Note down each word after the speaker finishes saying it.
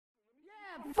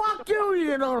Fuck you,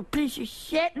 you little piece of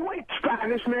shit. You ain't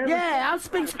Spanish, man. Yeah, I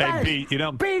speak Spanish. Hey, Pete, you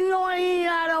don't... You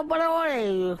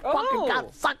fucking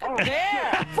cocksucker.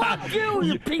 Yeah. Fuck you,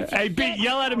 you piece of shit. Hey, Pete,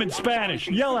 yell at him in Spanish.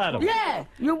 Yell at him. Yeah,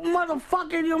 you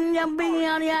motherfucker, you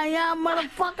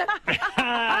motherfucker.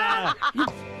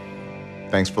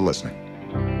 Thanks for listening.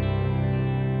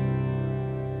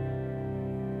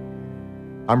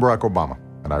 I'm Barack Obama,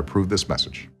 and I approve this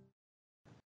message.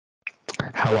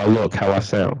 How I look, how I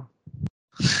sound.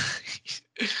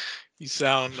 You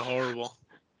sound horrible.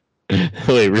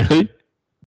 Wait, really?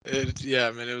 Yeah,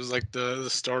 I mean, it was like the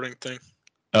starting thing.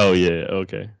 Oh yeah,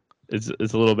 okay. It's a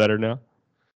little better now.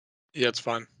 Yeah, it's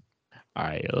fine. All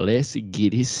right, let's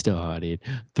get it started.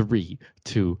 3,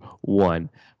 2, 1.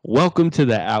 Welcome to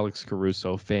the Alex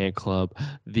Caruso Fan Club,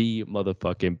 the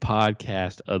motherfucking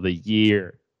podcast of the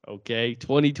year. Okay,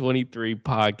 2023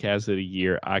 podcast of the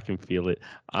year. I can feel it.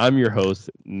 I'm your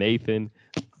host, Nathan.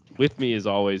 With me, as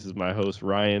always, is my host,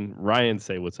 Ryan. Ryan,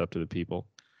 say what's up to the people.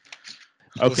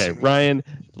 Okay, Ryan.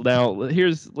 Now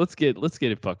let's get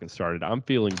it fucking started. I'm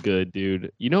feeling good,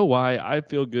 dude. You know why I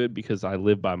feel good? Because I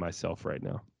live by myself right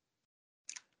now.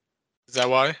 Is that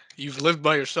why? You've lived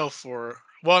by yourself for...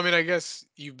 Well, I mean, I guess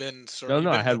you've been... No,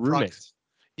 I had roommates.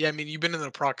 Yeah, I mean, you've been in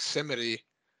the proximity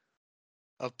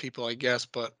of people, I guess,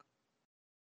 but...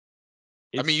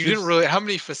 I mean, you didn't really... How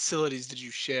many facilities did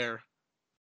you share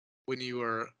when you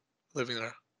were living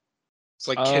there? It's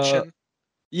like kitchen?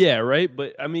 Yeah, right.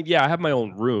 But I mean, yeah, I have my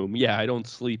own room. Yeah, I don't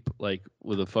sleep like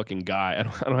with a fucking guy. I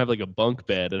don't have like a bunk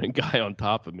bed and a guy on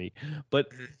top of me. But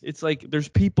it's like there's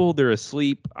people, they're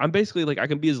asleep. I'm basically like I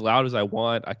can be as loud as I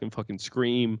want. I can fucking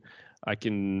scream. I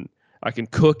can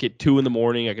cook at 2 a.m.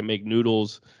 I can make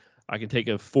noodles. I can take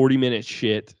a 40-minute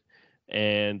shit,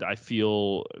 and I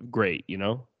feel great. You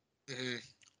know. Mm-hmm.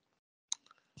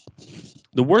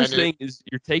 The worst thing is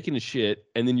you're taking a shit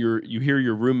and then you hear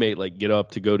your roommate like get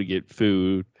up to go to get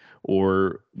food,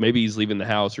 or maybe he's leaving the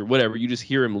house or whatever. You just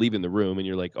hear him leaving the room and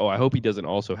you're like, oh, I hope he doesn't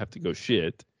also have to go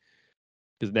shit,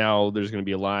 because now there's going to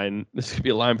be a line. There's going to be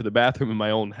a line for the bathroom in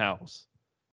my own house.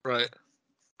 Right.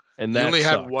 And you that only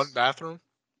sucks. had one bathroom?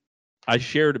 I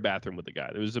shared a bathroom with the guy.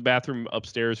 There was a bathroom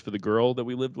upstairs for the girl that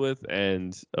we lived with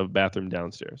and a bathroom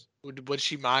downstairs. Would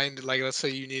she mind, like, let's say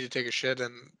you need to take a shit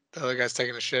and the other guy's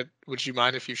taking a shit, would she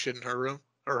mind if you shit in her room?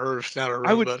 Or hers, not her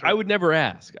room, I would never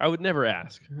ask. I would never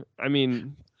ask. I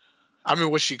mean,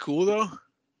 was she cool, though?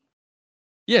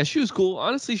 Yeah, she was cool.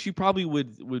 Honestly, she probably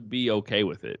would be okay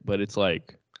with it. But it's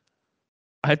like,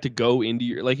 I had to go into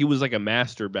your... Like, it was like a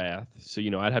master bath. So,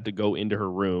 I'd have to go into her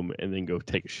room and then go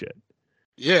take a shit.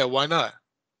 Yeah, why not?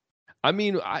 I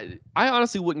mean, I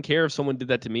honestly wouldn't care if someone did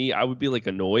that to me. I would be like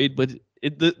annoyed, but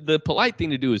the polite thing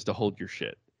to do is to hold your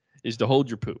shit, is to hold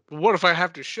your poop. What if I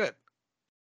have to shit?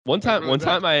 One time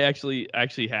I actually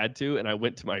had to, and I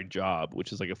went to my job,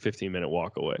 which is like a 15-minute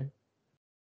walk away.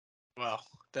 Wow,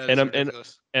 that is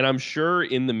ridiculous. And I'm sure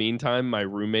in the meantime my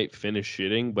roommate finished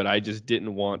shitting, but I just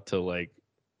didn't want to like.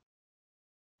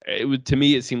 To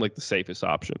me it seemed like the safest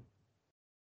option.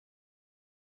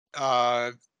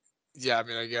 Yeah, I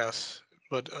mean, I guess,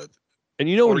 but and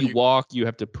when you walk, you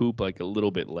have to poop like a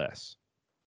little bit less.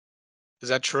 Is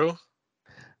that true?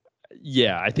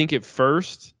 Yeah, I think at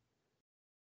first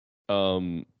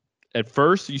you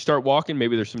start walking,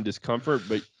 maybe there's some discomfort,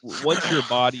 but once your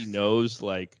body knows,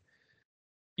 like,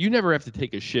 you never have to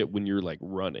take a shit when you're like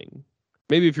running.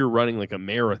 Maybe if you're running like a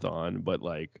marathon, but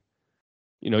like,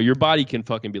 your body can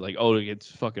fucking be like, oh,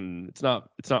 it's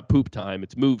not poop time,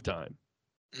 it's move time.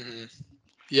 Mm-hmm.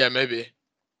 Yeah, maybe.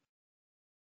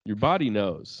 Your body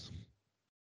knows.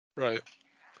 Right.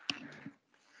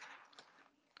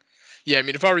 Yeah, I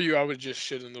mean, if I were you, I would just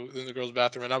shit in the girl's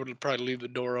bathroom, and I would probably leave the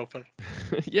door open.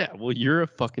 Yeah, well, you're a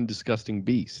fucking disgusting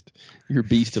beast. You're a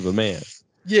beast of a man.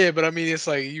 Yeah, but I mean, it's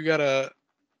like you gotta.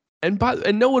 And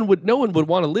no one would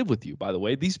want to live with you. By the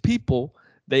way, these people,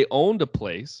 they owned a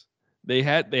place. They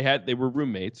were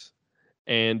roommates,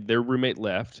 and their roommate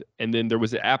left, and then there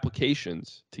was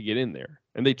applications to get in there,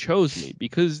 and they chose me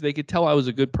because they could tell I was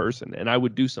a good person and I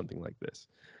would do something like this.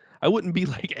 I wouldn't be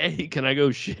like, hey, can I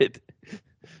go shit?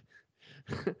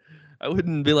 I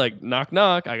wouldn't be like, knock,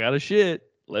 knock, I got a shit,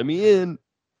 let me in.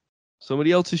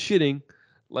 Somebody else is shitting.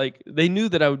 Like, they knew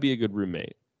that I would be a good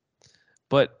roommate.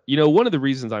 But, one of the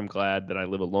reasons I'm glad that I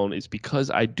live alone is because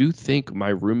I do think my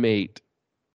roommate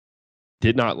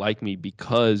did not like me,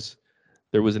 because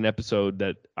there was an episode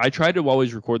that I tried to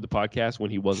always record the podcast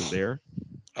when he wasn't there.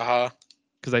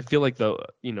 Because I feel like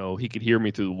he could hear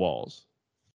me through the walls,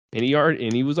 and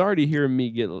he was already hearing me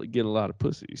get a lot of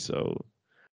pussy. So,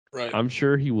 right. I'm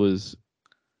sure he was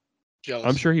jealous.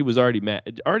 I'm sure he was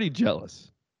already jealous.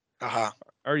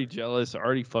 already jealous,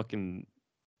 already fucking,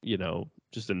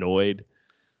 just annoyed.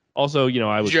 Also, I Did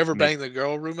was you ever bang the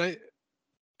girl roommate?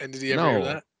 And did he ever hear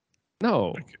that?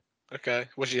 no. Okay.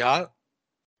 Was she hot?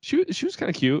 She was kind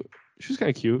of cute. She was kind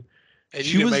of cute. And you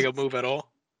She didn't was make a move at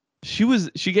all?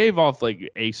 she gave off like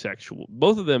asexual.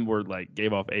 Both of them were like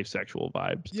gave off asexual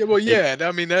vibes. Yeah, well, yeah.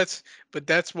 I mean, that's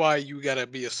why you gotta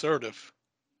be assertive.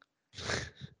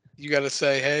 You gotta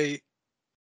say, hey,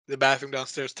 the bathroom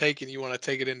downstairs taken. You want to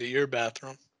take it into your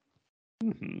bathroom?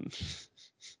 Mhm.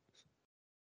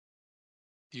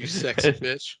 You sexy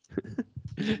bitch.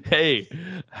 Hey,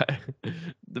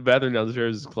 the bathroom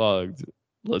downstairs is clogged.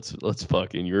 Let's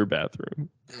fuck in your bathroom.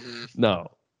 Hmm. No,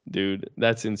 dude,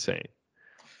 that's insane.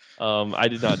 I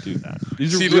did not do that.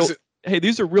 These are See, real. listen. Hey,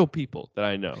 these are real people that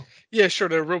I know. Yeah, sure,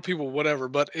 they're real people, whatever.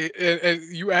 But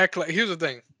you act like. Here's the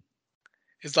thing.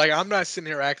 It's like I'm not sitting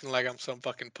here acting like I'm some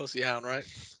fucking pussy hound, right?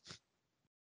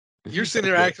 You're sitting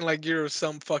here Okay, acting like you're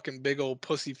some fucking big old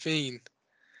pussy fiend.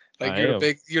 Like I am.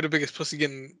 you're the biggest pussy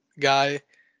getting guy,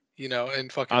 in I'm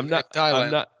fucking in not. I'm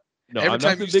Thailand. not. No, Every I'm not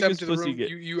time the you step biggest into the pussy room, get.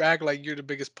 you act like you're the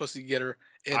biggest pussy getter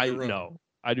in the I room. no.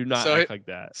 I do not So act like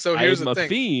that. so I here's the am a thing.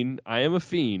 fiend. I am a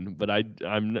fiend, but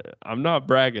I'm not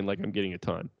bragging like I'm getting a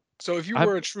ton. So if you I've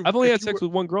were a true, I've only if had you sex were,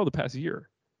 with one girl the past year.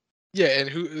 yeah, and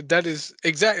who that is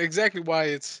exactly why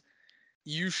it's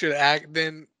you should act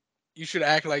then you should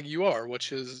act like you are,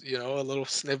 which is a little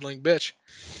sniveling bitch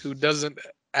who doesn't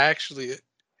actually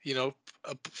you know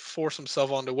force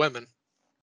himself onto women,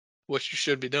 which you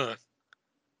should be doing.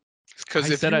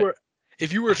 Because I said I.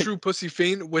 if you were a true pussy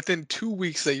fiend, within 2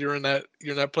 weeks that you're in that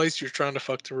place, you're trying to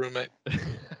fuck the roommate,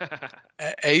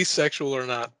 asexual or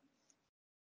not.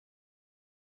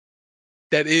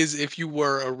 That is, if you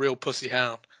were a real pussy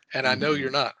hound, and I know you're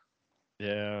Mhm. not.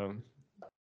 Yeah.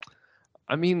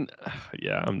 I mean,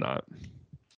 yeah, I'm not.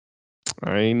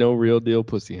 I ain't no real deal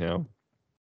pussy hound.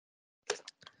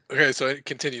 Okay, so it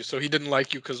continues. So he didn't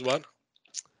like you because what?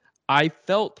 I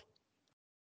felt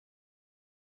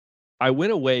I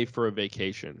went away for a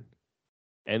vacation,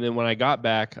 and then when I got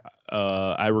back,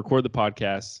 I recorded the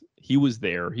podcast. He was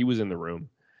there. He was in the room,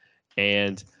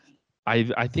 and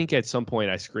I think at some point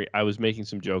I was making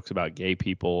some jokes about gay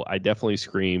people. I definitely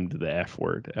screamed the F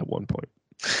word at one point.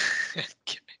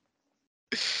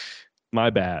 My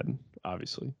bad,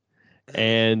 obviously.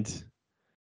 And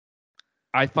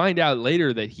I find out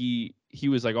later that he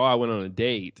was like, "Oh, I went on a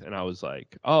date," and I was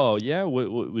like, "Oh yeah, what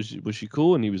was she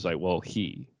cool?" And he was like, "Well,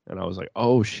 he," and I was like,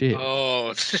 "Oh shit."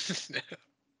 Oh,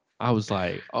 I was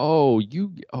like,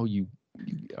 "You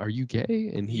are you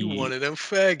gay?" And you one he, of them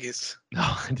faggots. no,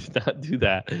 I did not do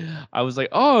that. I was like,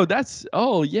 "Oh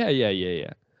yeah, yeah, yeah,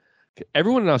 yeah."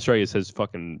 Everyone in Australia says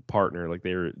fucking partner, like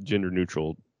they're gender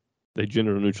neutral. They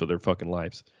gender neutral their fucking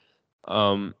lives.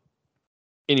 Um.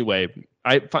 Anyway,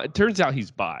 it turns out he's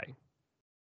bi.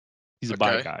 He's a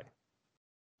bi Okay. guy.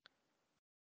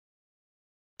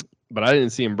 But I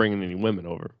didn't see him bringing any women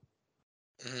over.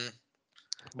 Hmm.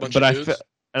 Bunch But of dudes.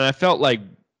 I felt like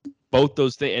both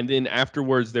those things, and then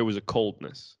afterwards there was a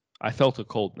coldness. I felt a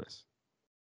coldness.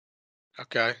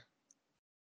 Okay.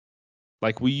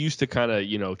 Like we used to kind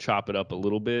of chop it up a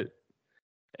little bit,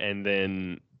 and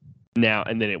then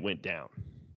it went down.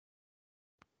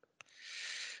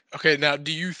 Okay. Now,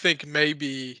 do you think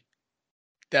maybe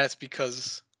that's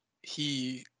because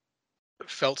he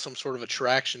felt some sort of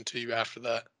attraction to you after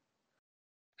that?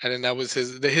 And then that was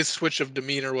his switch of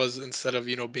demeanor was instead of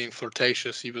being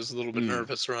flirtatious, he was a little bit Mm,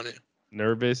 nervous around you.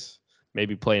 nervous,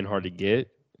 maybe playing hard to get.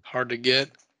 Hard to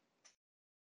get.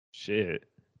 Shit.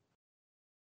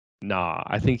 Nah,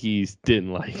 I think he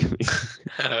didn't like me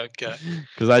Okay.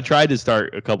 because I tried to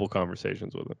start a couple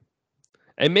conversations with him,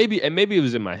 and maybe it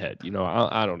was in my head.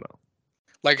 I don't know.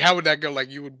 Like, how would that go? Like,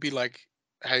 you would be like,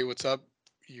 "Hey, what's up?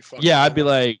 You fucking Yeah, homo?"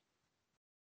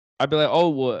 I'd be like, oh,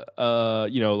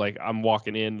 well, like I'm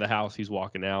walking in the house, he's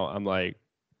walking out. I'm like,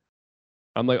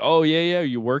 oh yeah, yeah,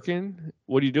 you working?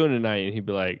 What are you doing tonight? And he'd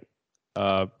be like,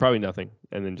 probably nothing,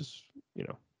 and then just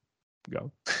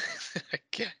go.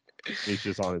 Okay. He's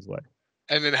just on his way.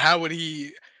 And then how would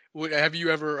he? Have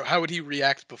you ever? How would he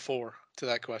react before to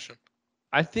that question?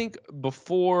 I think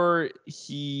before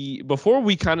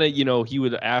we kind of he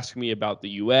would ask me about the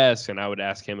U.S. and I would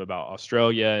ask him about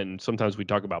Australia, and sometimes we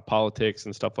talk about politics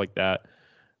and stuff like that.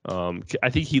 I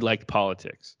think he liked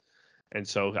politics. And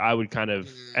so I would kind of,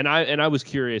 Mm. and I was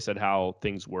curious at how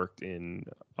things worked in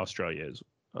Australia.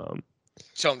 Um,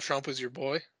 Tell him Trump was your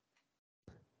boy.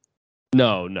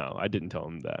 no, I didn't tell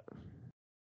him that.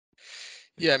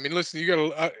 Yeah, I mean, listen, you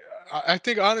gotta. I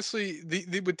think honestly,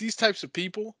 with these types of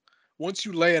people, once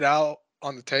you lay it out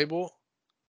on the table,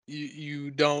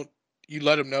 you don't you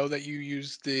let him know that you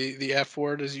use the F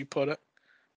word, as you put it.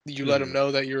 You let him Mhm.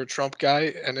 know that you're a Trump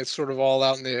guy, and it's sort of all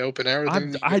out in the open air.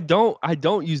 Then I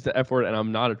don't use the F word, and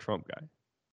I'm not a Trump guy.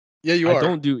 yeah, you I are.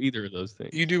 don't do either of those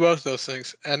things. You do both those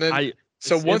things, and then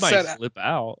so It once might that slip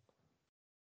out.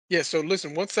 yeah, so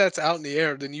listen, once that's out in the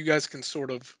air, then you guys can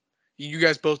you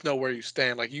guys both know where you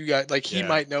stand. Like you guys, like he Yeah.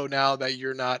 might know now that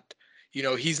you're not,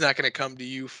 he's not going to come to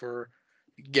you for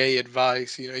gay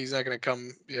advice. He's not going to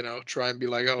come, try and be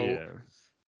like, oh, Yeah.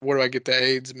 where do I get the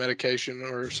AIDS medication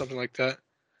or something like that.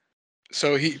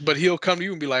 So but he'll come to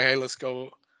you and be like, hey, Hmm. let's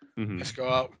go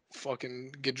out,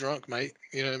 fucking get drunk, mate.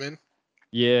 You know what I mean?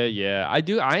 Yeah, yeah. I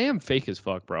do. I am fake as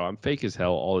fuck, bro. I'm fake as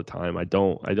hell all the time. I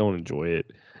don't enjoy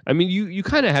it. I mean, you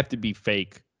kind of have to be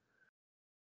fake,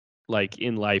 like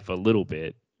in life a little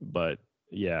bit, but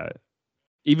yeah.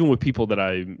 Even with people that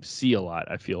I see a lot,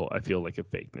 I feel like a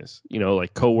fakeness.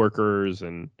 Like coworkers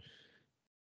and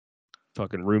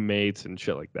fucking roommates and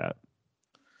shit like that.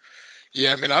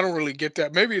 Yeah, I mean, I don't really get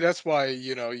that. Maybe that's why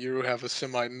you have a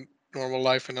semi-normal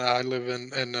life and I live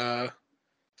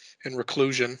in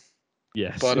reclusion.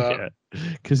 Yes, But yeah,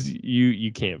 because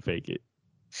you can't fake it.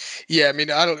 yeah, I mean,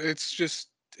 I don't. It's just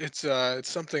it's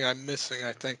something I'm missing,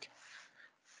 I think,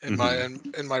 in my Hmm.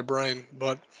 in my brain.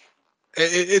 But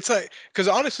it's like, because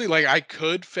honestly, like I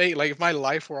could fake, like if my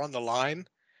life were on the line,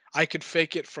 I could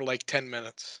fake it for like 10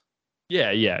 minutes.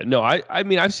 Yeah, yeah. No, I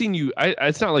mean I've seen you.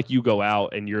 It's not like you go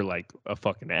out and you're like a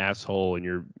fucking asshole and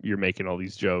you're making all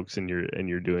these jokes and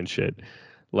you're doing shit.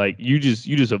 Like you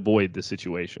just avoid the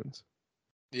situations.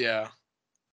 Yeah.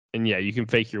 And yeah, you can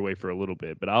fake your way for a little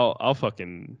bit, but I'll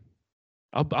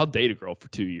date a girl for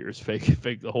 2 years,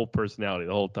 fake the whole personality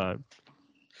the whole time.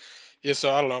 Yeah.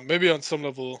 So I don't know. Maybe on some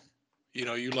level, you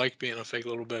like being a fake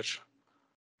little bitch.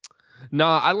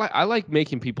 Nah, I like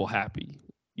making people happy.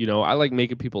 I like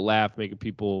making people laugh, making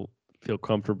people feel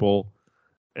comfortable.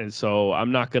 And so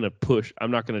I'm not gonna push.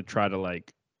 I'm not gonna try to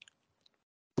like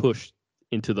push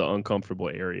into the uncomfortable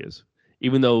areas,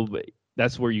 even though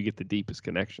that's where you get the deepest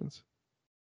connections.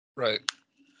 Right.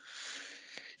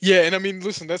 Yeah, and I mean,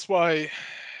 listen, that's why.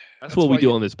 That's That's what we why.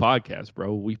 do on this podcast,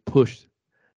 bro. We push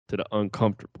to the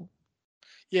uncomfortable.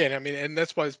 Yeah, and I mean, and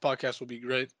that's why this podcast will be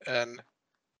great.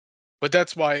 But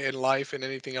that's why in life and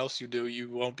anything else you do, you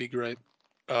won't be great.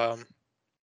 Um,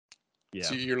 Yeah.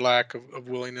 to your lack of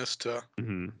willingness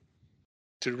Hmm.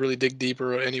 to really dig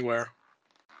deeper anywhere.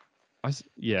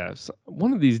 Yeah. So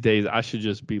one of these days, I should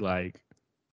just be like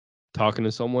talking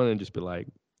to someone and just be like,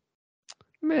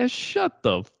 "Man, shut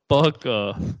the fuck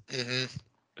up." Hmm.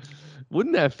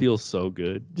 Wouldn't that feel so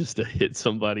good just to hit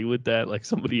somebody with that, like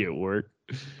somebody at work?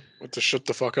 What to shut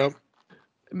the fuck up?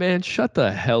 Man, shut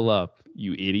the hell up,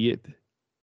 you idiot.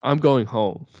 I'm going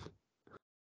home.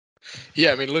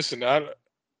 Yeah, I mean, listen, I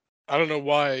don't know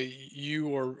why you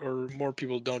or more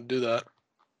people don't do that.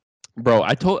 Bro,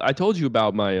 I told you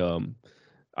about my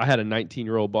I had a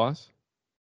 19-year-old boss.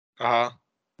 Uh huh.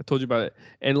 I told you about it.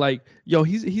 And like, yo,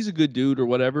 he's a good dude or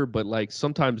whatever, but like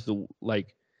sometimes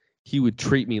he would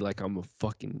treat me like I'm a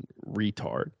fucking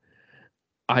retard.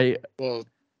 I Well,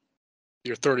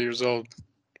 you're 30 years old,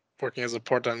 working as a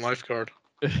part-time lifeguard.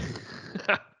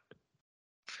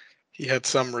 He had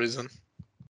some reason.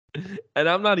 and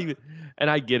I'm not even and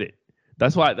I get it.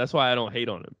 That's why I don't hate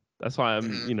on him. That's why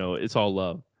Hmm. it's all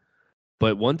love.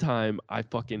 But one time I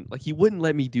fucking like he wouldn't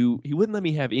let me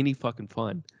have any fucking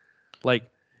fun. Like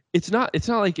it's not like it's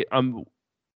not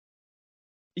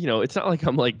like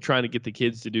I'm like trying to get the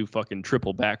kids to do fucking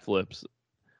triple backflips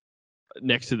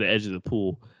next to the edge of the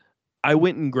pool. I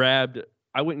went and grabbed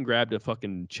a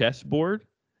fucking chess board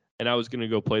and I was gonna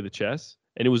go play the chess.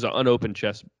 And it was an unopened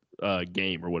chess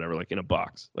game or whatever, like in a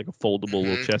box, like a foldable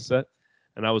little Hmm. chess set.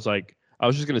 And I was like, I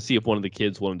was just gonna see if one of the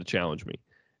kids wanted to challenge me.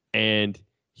 And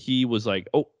he was like,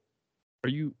 "Oh, are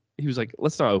you?" He was like,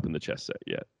 "Let's not open the chess set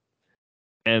yet."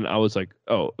 And I was like,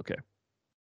 "Oh, okay."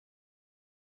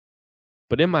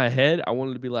 But in my head, I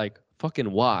wanted to be like,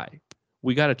 "Fucking why?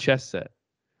 We got a chess set.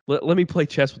 Let me play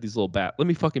chess with these little bat. Let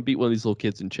me fucking beat one of these little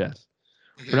kids in chess."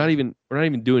 Hmm. We're not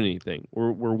even doing anything.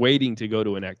 We're waiting to go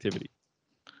to an activity.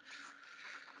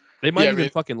 They Yeah, might I even mean,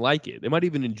 fucking like it. They might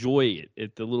even enjoy it.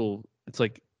 It's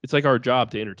like our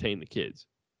job to entertain the kids.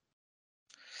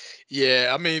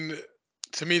 yeah, I mean,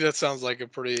 to me that sounds like a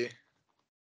pretty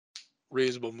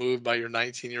reasonable move by your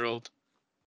 19-year-old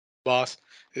boss.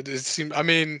 It seems. I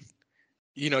mean,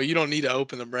 you don't need to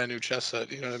open a brand new chess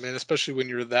set. You know what I mean? Especially when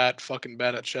you're that fucking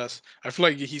bad at chess. I feel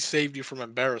like he saved you from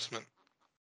embarrassment.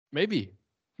 Maybe,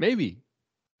 maybe.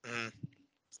 Mm.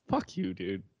 Fuck you,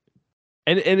 dude.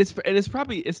 It's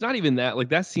probably it's not even that. Like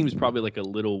that seems probably like a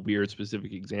little weird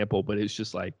specific example, but it's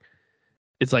just like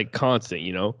it's like constant.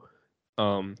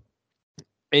 Um,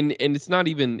 and it's not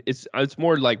even it's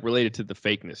more like related to the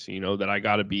fakeness, you know, that I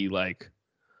got to be like,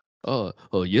 oh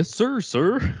yes sir,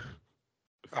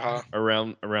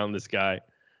 around this guy.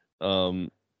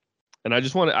 And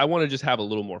I want to just have a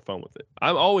little more fun with it. I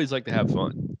always like to have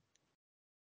fun,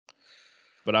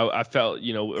 but I felt,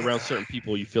 you know, around certain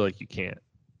people you feel like you can't.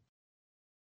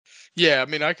 Yeah, I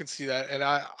mean, I can see that, and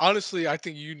I honestly, I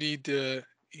think you need to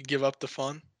give up the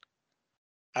fun.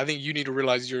 I think you need to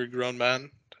realize you're a grown man,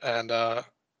 and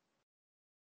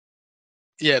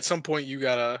yeah, at some point you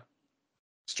gotta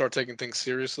start taking things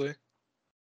seriously,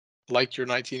 like your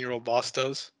 19-year-old boss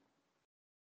does,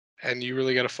 and you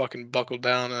really gotta fucking buckle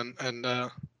down and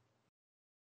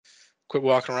quit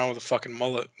walking around with a fucking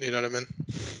mullet. You know what I mean?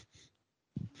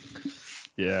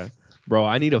 Yeah, bro,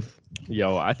 I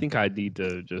think I need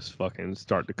to just fucking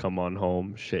start to come on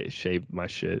home, shave my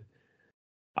shit.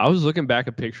 I was looking back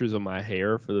at pictures of my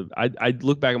hair I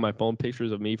look back at my phone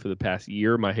pictures of me for the past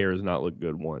year. My hair has not looked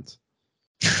good once.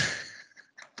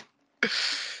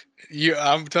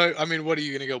 I'm telling. I mean, what are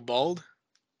you gonna go bald?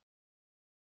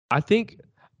 I think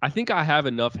I have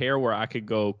enough hair where I could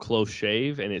go close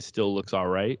shave and it still looks all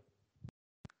right.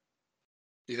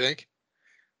 You think?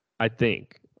 I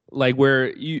think like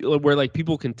where like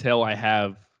people can tell I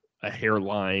have a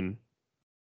hairline,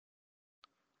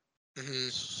 Hmm.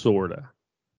 sorta.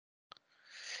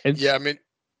 And Yeah, I mean,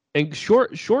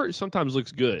 short sometimes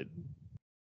looks good.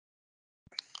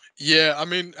 yeah, I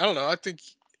mean, I don't know. I think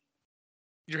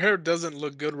your hair doesn't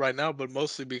look good right now, but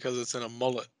mostly because it's in a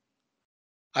mullet.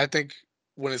 I think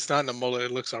when it's not in a mullet,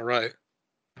 it looks all right.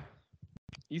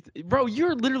 Bro,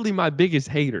 you're literally my biggest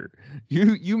hater.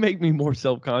 You make me more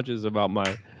self-conscious about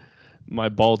my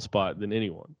bald spot than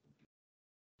anyone.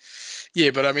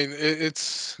 Yeah, but I mean,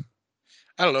 it's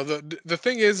I don't know. The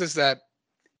thing is that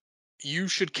you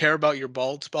should care about your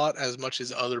bald spot as much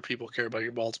as other people care about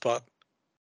your bald spot.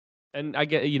 And I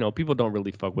get, you know, people don't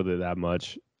really fuck with it that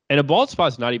much. And a bald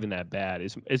spot's not even that bad.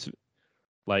 It's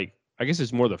like I guess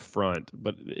it's more the front,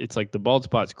 but it's like the bald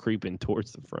spot's creeping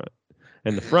towards the front.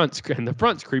 And Hmm. the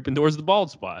front's creeping towards the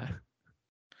bald spot.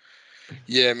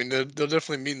 Yeah, I mean, they'll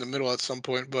definitely meet in the middle at some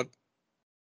point. But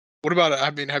what about it? I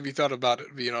mean, have you thought about it?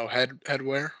 You know,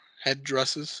 headwear, head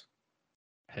dresses.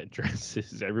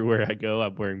 Headdresses everywhere I go,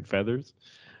 I'm wearing feathers.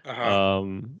 Uh huh.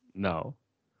 No.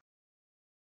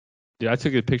 Dude, I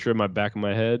took a picture of my back of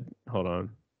my head. Hold on.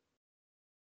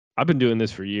 I've been doing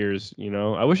this for years, you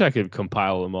know. I wish I could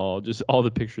compile them all, just all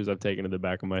the pictures I've taken of the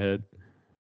back of my head.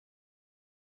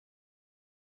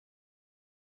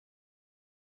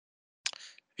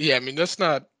 Yeah, I mean, It's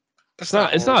that's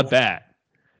not not horrible. bad.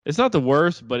 It's not the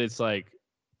worst, but it's like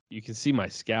you can see my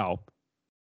scalp.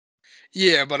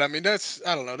 Yeah, but I mean, that's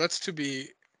I don't know. That's to be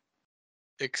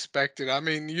expected. I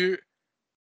mean,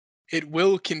 it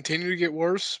will continue to get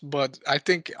worse, but I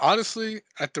think honestly,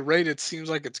 at the rate it seems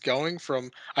like it's going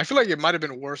from, I feel like it might have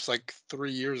been worse like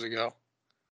 3 years ago.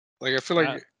 Like I feel Uh,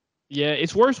 like yeah,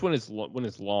 it's worse when when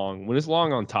it's long. When it's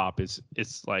long on top, it's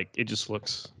like it just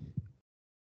looks.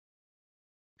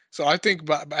 so. I think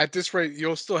at this rate,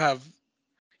 you'll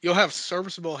have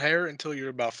serviceable hair until you're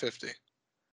about 50.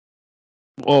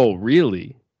 Oh,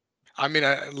 really? I mean,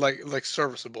 like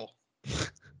serviceable.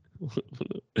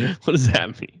 What does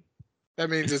that mean? That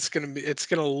means it's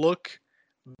gonna look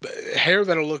hair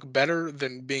that'll look better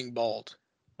than being bald.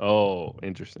 Oh,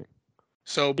 interesting.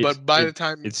 So, It's but by the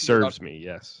time it you're about serves me.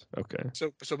 Yes. Okay.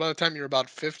 so by the time you're about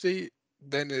 50,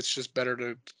 then it's just better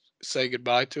to say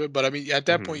goodbye to it. But I mean, at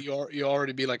that Hmm. point, you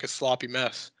already be like a sloppy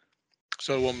mess,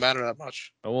 so it won't matter that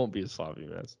much. I won't be a sloppy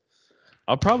mess.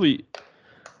 I'll probably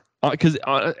because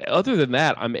other than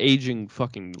that, I'm aging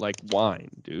fucking like wine,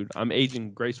 dude. I'm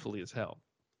aging gracefully as hell.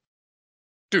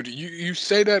 Dude, you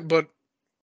say that, but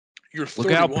you're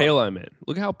Look at how 31. pale I'm in.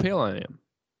 Look at how pale I am.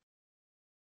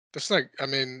 That's like, I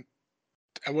mean,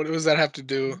 what does that have to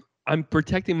do? I'm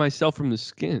protecting myself from the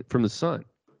skin, from the sun.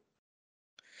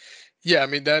 Yeah, I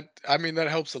mean that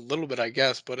helps a little bit, I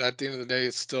guess. But at the end of the day,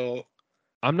 it's still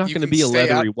I'm not you going to can be a stay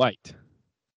out. leathery white.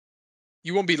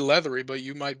 You won't be leathery, but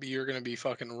you might be. You're gonna be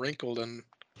fucking wrinkled and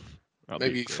I'll be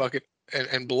maybe gray. fucking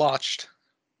and blotched.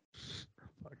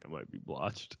 Fuck, I might be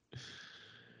blotched.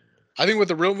 I think what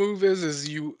the real move is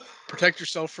you protect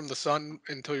yourself from the sun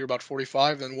until you're about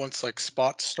 45. Then once like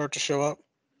spots start to show up,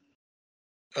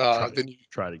 then you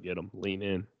Try to get them. Lean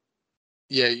in.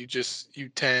 yeah you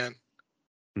tan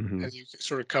Hmm. and you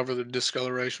sort of cover the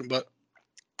discoloration. But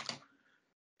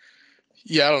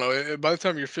yeah, I don't know. By the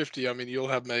time you're 50, I mean you'll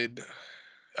have made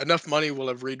enough money will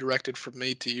have redirected from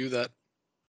me to you that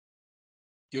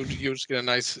you'll just get a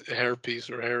nice hair piece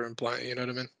or hair implant. You know what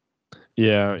I mean?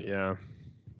 Yeah, yeah.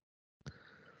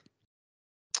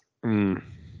 Mm.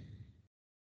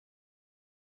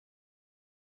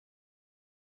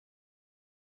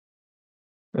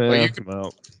 Well, Yeah, you could.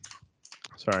 well,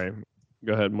 sorry.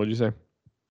 Go ahead. What'd you say?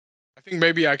 I think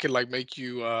maybe I could like make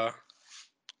you. I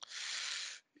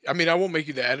mean, I won't make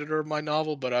you the editor of my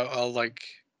novel, but I'll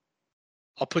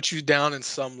put you down in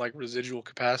some like residual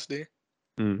capacity,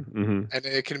 Mm-hmm. and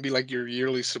it can be like your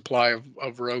yearly supply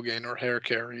of Rogaine or hair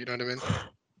care. You know what I mean?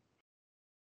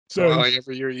 So like Nice.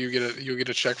 every year you get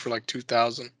a check for like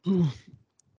 2,000.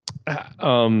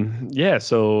 Yeah,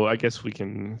 so I guess we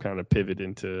can kind of pivot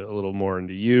into a little more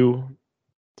into you.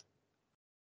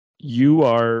 You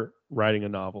are writing a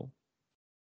novel.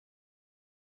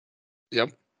 Yep.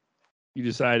 You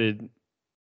decided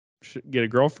get a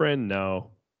girlfriend?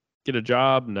 No. Get a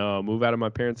job? No. Move out of my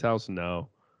parents' house? No.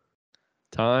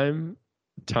 Time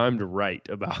time to write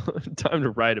about time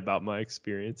to write about my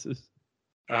experiences.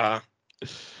 Uh,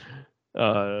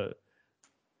 Uh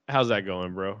how's that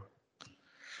going, bro?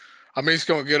 I mean, it's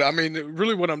going good. I mean,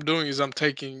 really, what I'm doing is I'm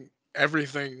taking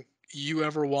everything you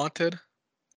ever wanted,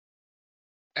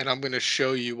 and I'm going to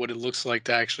show you what it looks like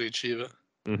to actually achieve it.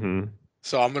 Mhm.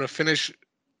 So I'm going to finish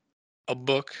a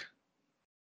book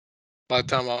by the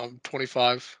time I'm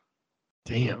 25.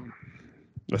 Damn.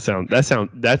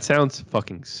 That sounds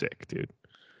fucking sick, dude.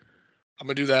 I'm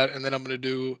going to do that, and then I'm going to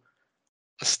do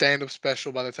a stand-up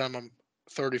special by the time I'm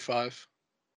 35.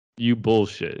 You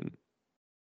bullshit.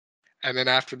 And then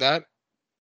after that,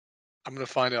 I'm going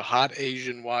to find a hot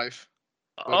Asian wife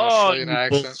with an Oh, Australian you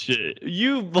accent bullshit.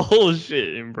 You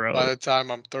bullshitting, by bro. the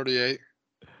time I'm 38.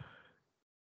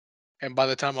 And by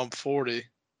the time I'm 40,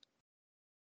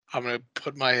 I'm going to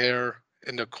put my hair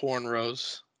into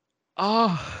cornrows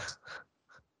Oh.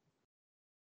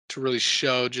 to really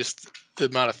show just the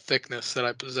amount of thickness that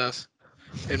I possess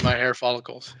in my hair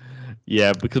follicles.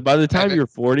 Yeah, because by the And time you're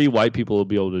 40, white people will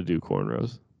be able to do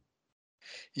cornrows.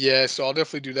 yeah, so I'll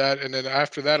definitely do that. And then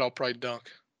after that, I'll probably dunk.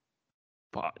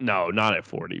 No, not at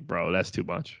 40, bro. That's too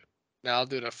much. Now I'll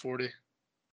do it at 40.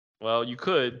 Well, you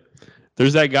could.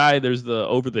 There's that guy. There's the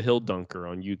over the hill dunker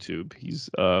on YouTube.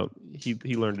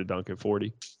 He learned to dunk at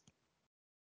 40.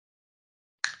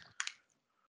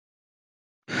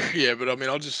 Yeah, but I mean,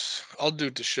 I'll do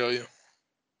it to show you.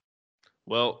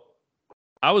 Well,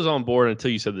 I was on board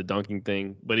until you said the dunking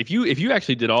thing. But if you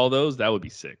actually did all those, that would be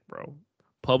sick, bro.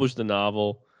 Publish the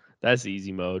novel. That's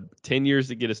easy mode. 10 years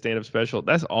to get a stand up special.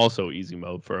 That's also easy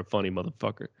mode for a funny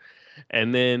motherfucker.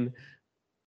 And then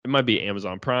it might be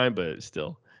Amazon Prime, but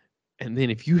still. And then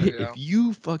Yeah. if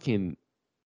you fucking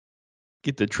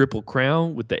get the triple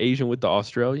crown with the Asian with the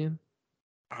Australian,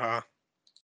 Uh-huh.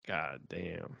 god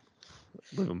damn.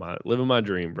 Living my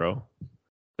dream, bro.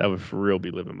 That would for real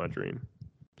be living my dream.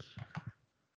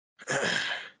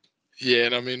 Yeah,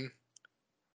 and I mean,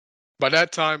 by the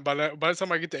time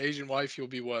I get the Asian wife, you'll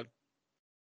be what?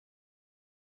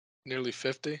 Nearly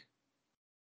 50.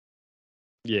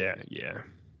 Yeah, yeah.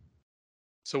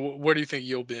 So where do you think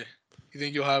you'll be? You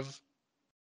think you'll have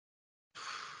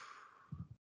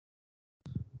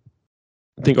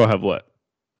I think I'll have what?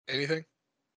 anything?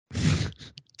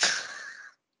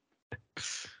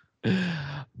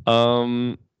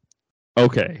 um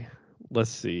okay. Let's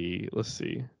see. Let's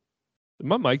see. Is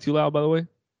my mic too loud by the way?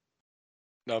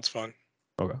 No, it's fine.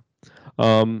 Okay.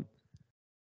 Um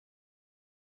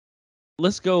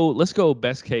let's go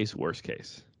best case, worst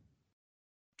case.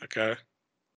 Okay.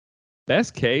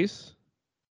 Best case,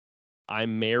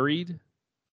 I'm married.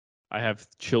 I have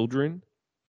children.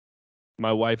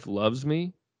 My wife loves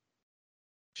me.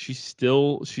 She's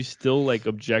still like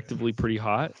objectively pretty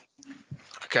hot,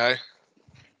 Okay.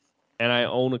 and I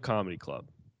own a comedy club.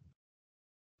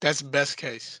 That's best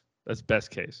case. That's best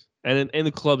case. And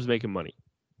the club's making money.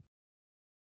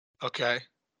 Okay.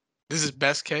 This is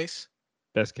best case?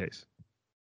 Best case.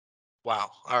 Wow.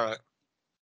 All right.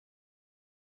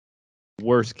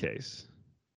 Worst case.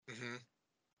 Mm-hmm.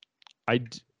 I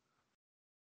d-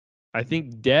 I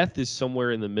think death is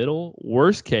somewhere in the middle.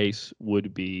 Worst case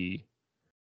would be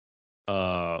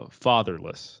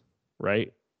fatherless,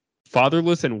 right?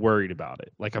 Fatherless and worried about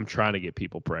it. Like I'm trying to get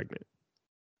people pregnant.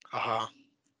 Uh-huh.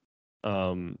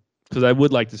 Cuz I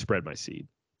would like to spread my seed.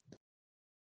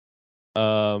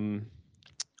 Um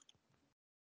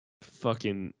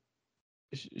fucking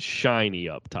shiny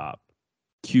up top.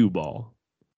 Cue ball.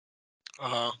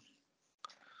 Uh-huh.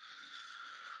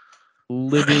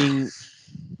 Living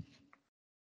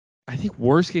I think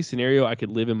worst case scenario I could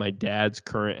live in my dad's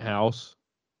current house.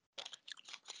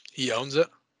 He owns it.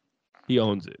 He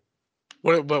owns it.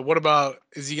 But what about,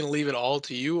 is he gonna leave it all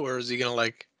to you, or is he gonna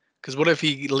like Because what if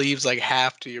he leaves like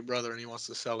half to your brother and he wants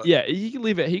to sell it? Yeah, he can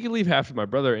leave it. He can leave half to my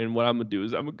brother, and what I'm gonna do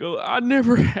is I'm gonna go. I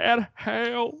never had a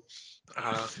house.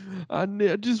 I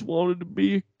just wanted to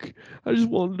be. I just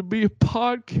wanted to be a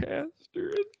podcaster,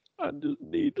 and I just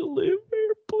need to live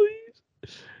there,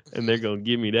 please. And they're gonna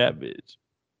give me that bitch.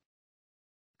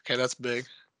 Okay, that's big.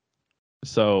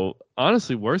 So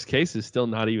honestly, worst case is still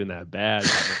not even that bad.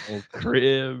 Got my own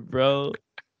crib, bro.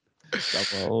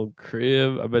 Got my own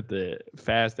crib. I bet the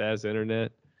fast ass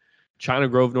internet. China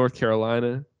Grove, North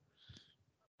Carolina.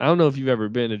 I don't know if you've ever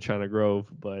been to China Grove,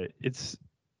 but it's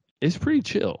pretty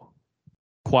chill,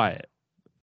 quiet.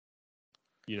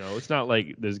 You know, it's not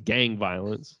like there's gang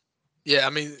violence. Yeah, I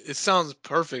mean, it sounds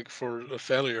perfect for a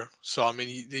failure. So I mean,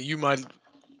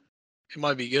 it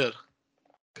might be good.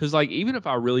 Cause like even if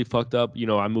I really fucked up, you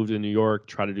know, I moved to New York,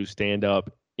 try to do stand up,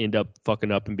 end up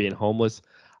fucking up and being homeless,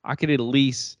 I could at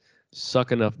least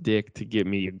suck enough dick to get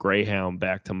me a Greyhound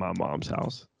back to my mom's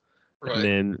house, and Right.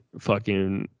 then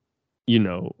fucking, you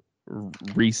know,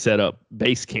 reset up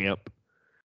base camp,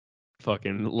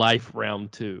 fucking life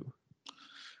round 2.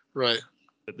 Right.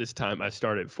 But this time I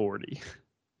start at 40.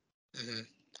 Hmm.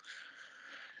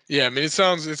 Yeah, I mean, it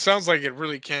sounds like it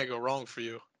really can't go wrong for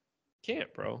you.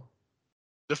 Can't, bro.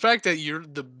 The fact that you're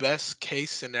the best case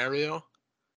scenario,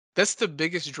 that's the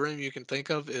biggest dream you can think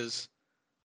of is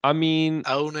I mean,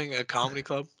 owning a comedy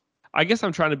club. I guess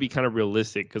I'm trying to be kind of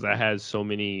realistic because I've had so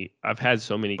many But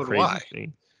crazy why?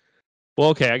 things. Well,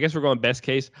 okay, I guess we're going best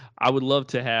case. I would love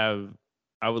to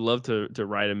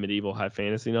write a medieval high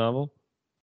fantasy novel.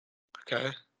 Okay.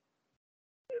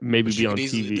 Maybe Which be you could on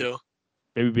easily TV. do.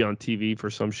 Maybe be on TV for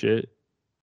some shit.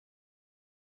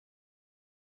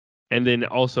 And then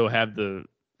also have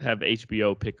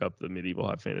HBO pick up the medieval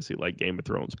high fantasy like Game of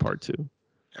Thrones Part 2.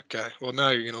 Okay. Well, now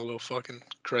you're getting a little fucking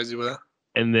crazy with that.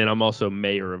 And then I'm also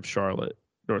mayor of Charlotte,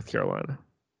 North Carolina.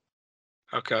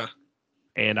 Okay.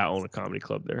 And I own a comedy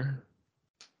club there.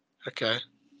 Okay.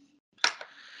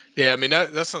 Yeah, I mean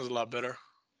that sounds a lot better.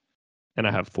 And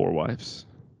I have 4 wives.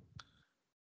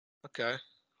 Okay.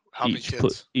 How many Each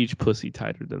kids? each pussy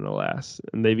tighter than the last.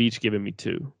 And they've each given me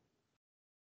 2.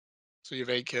 So you have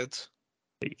 8 kids.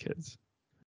 8 kids.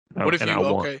 What if And I you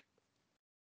want. okay?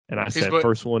 And I Here's said what.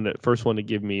 first one to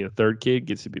give me a 3rd kid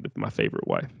gets to be my favorite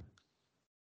wife.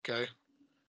 Okay.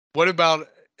 What about?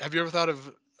 Have you ever thought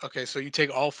of? Okay, so you take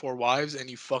all 4 wives and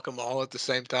you fuck them all at the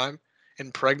same time,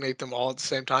 impregnate them all at the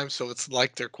same time, so it's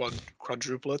like they're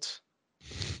quadruplets.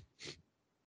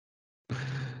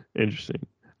 Interesting.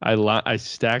 I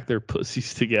stack their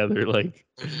pussies together like,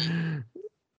 Hmm.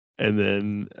 and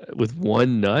then with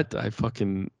one nut, Well,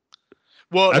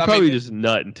 I I mean, probably just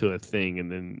nut into a thing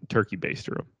and then turkey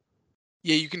baster them.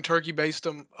 yeah, you can turkey baste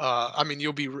them. I mean,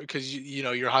 you'll be because you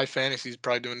know your high fantasy is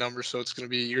probably doing numbers, so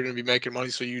you're gonna be making money.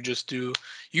 So you just do.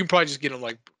 You can probably just get them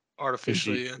like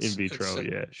artificially. In vitro,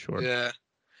 yeah, sure. Yeah.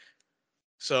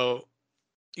 So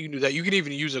you can do that. You can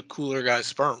even use a cooler guy's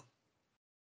sperm.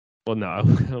 Well, no, I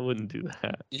wouldn't do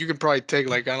that. You can probably take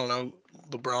like I don't know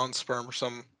LeBron's sperm or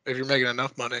something if you're making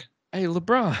enough money. Hey,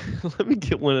 LeBron, let me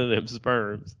get one of them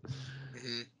sperms.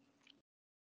 Hmm.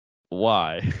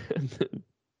 Why?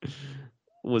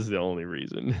 Was the only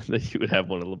reason that you would have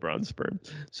one of LeBron's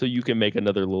sperms. So you can make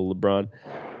another little LeBron.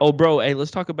 Oh, bro, hey,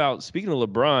 speaking of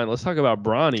LeBron, let's talk about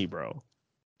Bronny, bro.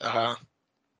 Uh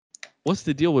What's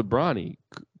the deal with Bronny?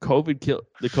 The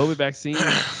COVID vaccine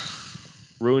huh.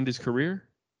 ruined his career?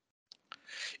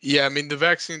 Yeah, I mean the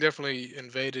vaccine definitely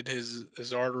invaded his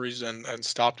arteries and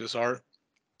stopped his heart.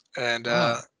 And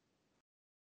Fuck.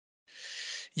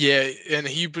 yeah, and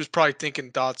he was probably thinking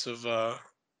thoughts of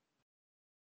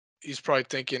he's probably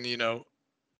thinking, you know,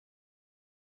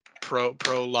 pro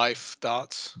life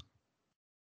thoughts.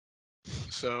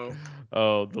 So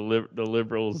Oh, the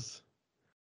liberals.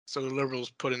 so the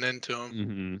liberals put an end to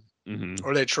him. Mm-hmm. Mm-hmm.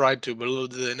 Or they tried to, but little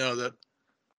did they know that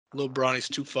little Bronny's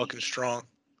too fucking strong.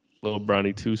 Little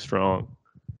Bronny too strong.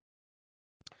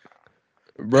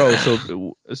 Bro,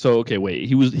 so okay, wait.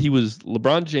 He was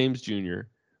LeBron James Jr.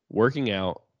 working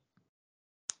out.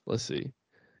 Let's see.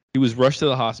 He was rushed to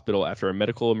the hospital after a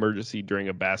medical emergency during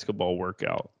a basketball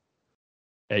workout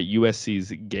at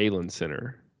USC's Galen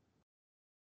Center.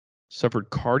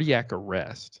 Suffered cardiac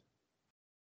arrest.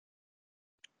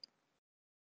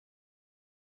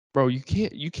 Bro, you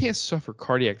can't suffer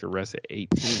cardiac arrest at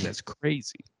 18. That's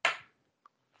crazy.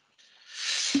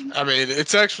 I mean,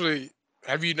 it's actually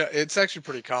it's actually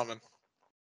pretty common.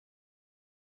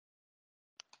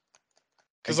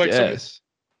 I Cuz like guess.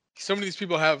 some of these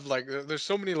people have like there's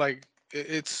so many like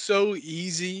it's so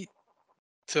easy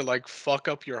to like fuck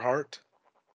up your heart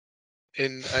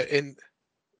in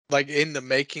like in the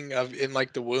making of in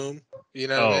like the womb. You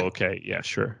know what I Oh, mean? okay. Yeah,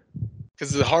 sure.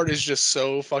 Because the heart is just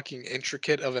so fucking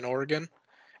intricate of an organ.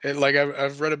 And like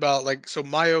I've read about like so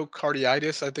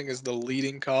myocarditis I think is the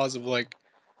leading cause of like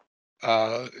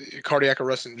uh cardiac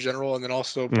arrest in general, and then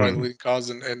also probably the Mm. leading cause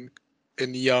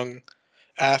in young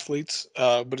athletes.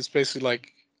 But it's basically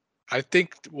like I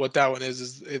think what that one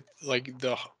is it like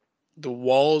the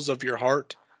walls of your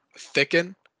heart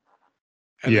thicken,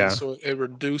 and then Yeah, so it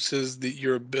reduces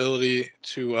your ability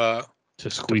to to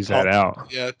squeeze that pump,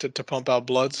 out. yeah, to pump out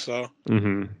blood.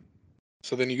 Mm-hmm.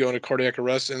 So then you go into cardiac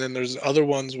arrest, and then there's other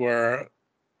ones where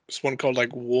there's one called like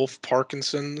Wolf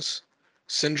Parkinson's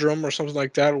syndrome or something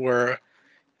like that, where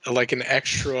like an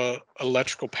extra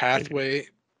electrical pathway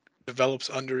develops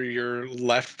under your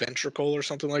left ventricle or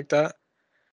something like that,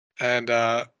 and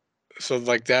so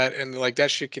like that, and like that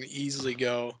shit can easily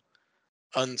go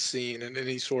unseen in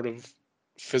any sort of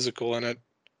physical in it.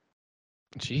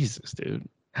 Jesus, dude.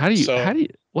 How So do you,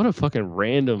 what a fucking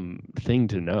random thing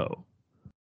to know.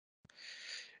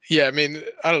 yeah, I mean,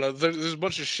 I don't know. There's a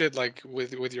bunch of shit like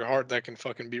with your heart that can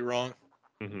fucking be wrong.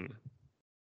 Mm-hmm.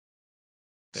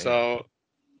 Damn. So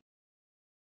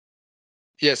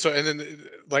yeah, so and then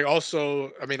like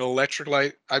also, I mean, electric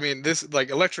light. I mean, this like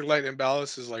electric light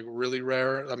imbalance is like really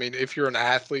rare. I mean, if you're an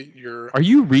athlete, you're Are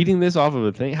you reading this off of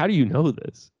a thing? How do you know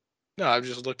this? no, I've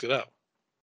just looked it up.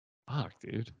 Fuck,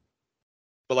 dude.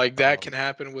 But like that can Um,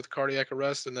 happen with cardiac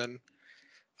arrest, and then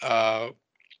uh,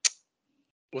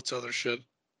 what's other shit?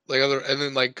 Like other, and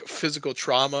then like physical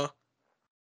trauma.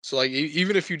 So like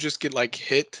even if you just get like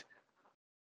hit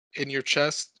in your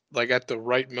chest, like at the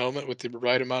right moment with the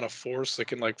right amount of force, it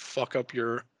can like fuck up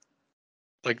your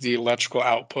like the electrical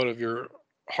output of your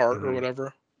heart or mhm.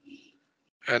 whatever.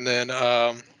 And then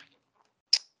yeah,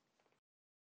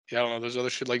 I don't know. There's other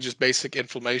shit like just basic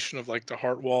inflammation of like the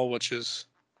heart wall, which is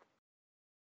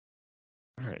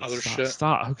All right, other stop, shit.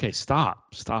 stop. Okay,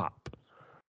 stop.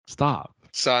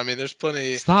 So I mean, there's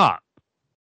plenty. Stop.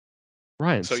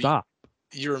 Ryan, So stop.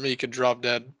 you or me could drop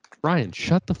dead Ryan,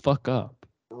 shut the fuck up.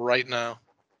 right now.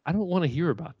 I don't want to hear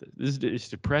about this. It's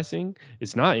depressing.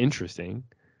 It's not interesting.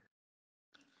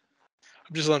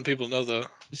 I'm just letting people know though.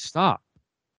 Just stop.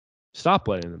 Stop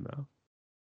letting them know.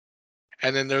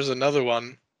 And then there's another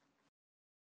one.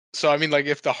 So I mean, like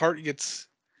if the heart gets,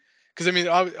 because I mean,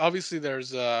 obviously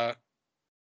there's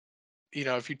you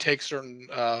know, if you take certain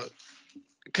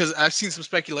because I've seen some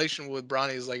speculation with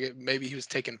Bronny's like maybe he was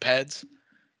taking PEDs,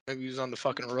 maybe he was on the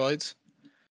fucking roids.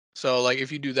 So like if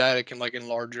you do that, it can like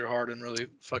enlarge your heart and really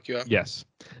fuck you up. Yes.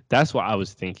 That's what I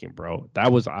was thinking, bro.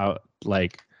 That was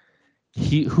like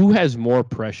who has more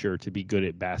pressure to be good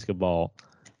at basketball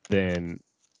than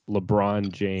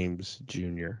LeBron James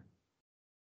Jr.?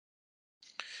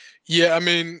 Yeah, I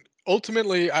mean,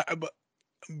 ultimately,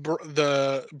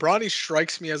 the Bronny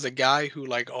strikes me as a guy who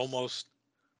like almost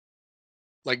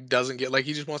like doesn't get like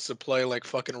he just wants to play like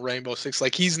fucking Rainbow Six.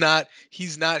 Like he's not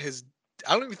his.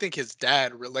 I don't even think his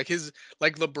dad like his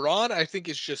like LeBron. I think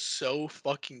is just so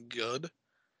fucking good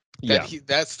that Yeah.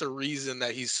 that's the reason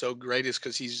that he's so great is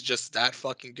because he's just that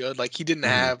fucking good. Like he didn't Mhm.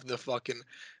 have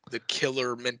the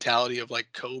killer mentality of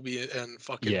like Kobe and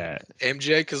fucking Yeah.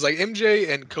 MJ, because like MJ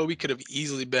and Kobe could have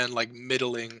easily been like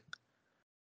middling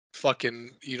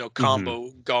fucking Mhm.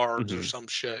 combo guards or Mhm. some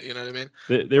shit. You know what I mean?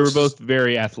 They were Versus, both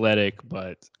very athletic,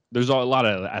 but there's a lot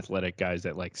of athletic guys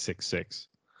at like 6'6".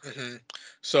 mhm.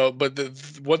 So, but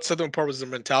what set them apart was the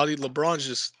mentality. LeBron's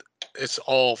just it's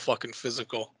all fucking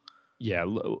physical. Yeah,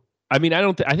 I mean,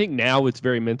 I think now it's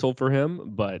very mental for him,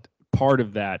 but part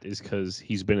of that is because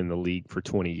he's been in the league for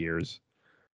 20 years,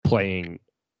 playing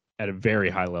at a very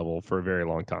high level for a very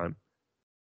long time.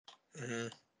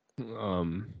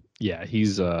 Hmm. Yeah,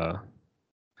 he's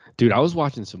dude. I was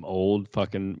watching some old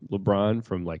fucking LeBron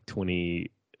from like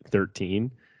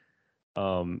 2013,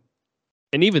 and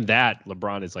even that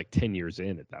LeBron is like 10 years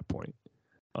in at that point.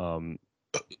 Um,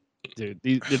 dude,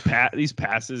 these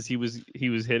passes he was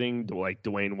hitting like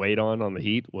Dwayne Wade on the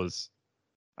Heat was,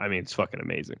 I mean, it's fucking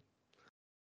amazing.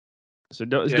 So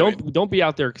don't Yeah, I mean, don't be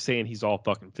out there saying he's all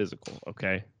fucking physical,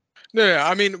 okay? no,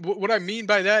 I mean, what I mean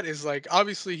by that is like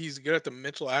obviously he's good at the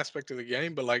mental aspect of the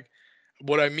game, but like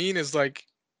what I mean is like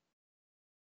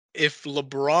if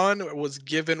LeBron was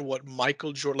given what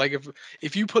Michael Jordan, like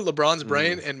if you put LeBron's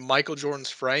brain Mm, in Michael Jordan's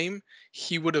frame,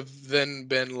 he would have then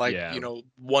been like yeah.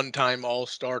 one-time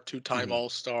All-Star, two-time Mhm.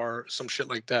 All-Star, some shit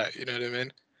like that. You know what I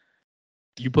mean?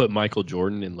 You put Michael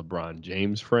Jordan in LeBron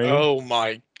James frame, Oh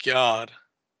my God,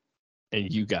 and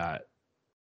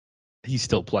he's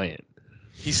still playing.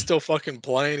 he's still fucking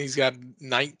playing. He's got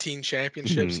 19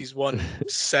 championships. Mhm. He's won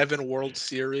 7 World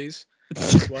Series.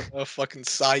 He's won a fucking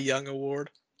Cy Young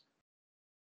award.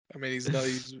 I mean, he's no,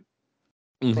 he's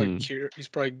He's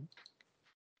probably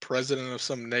president of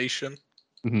some nation.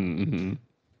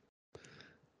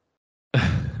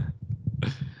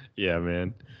 Yeah,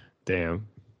 man. Damn.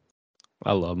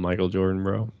 I love Michael Jordan,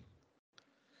 bro.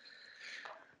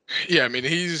 Yeah, I mean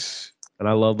he's. And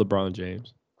I love LeBron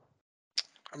James.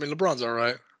 I mean LeBron's all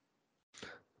right.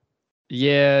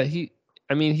 Yeah, he's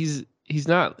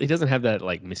not. He doesn't have that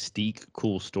like mystique,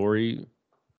 cool story,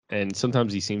 and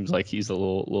sometimes he seems like he's a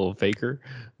little faker,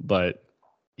 but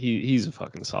he's a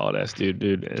fucking solid ass dude.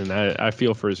 And I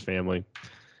feel for his family,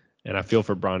 and I feel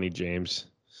for Bronny James,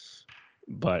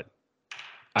 but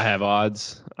I have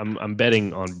odds. I'm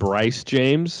betting on Bryce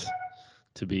James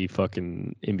to be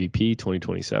fucking MVP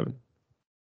 2027.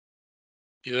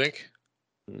 You think?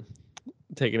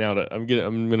 Taking out I'm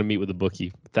gonna meet with a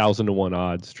bookie, 1,000-to-1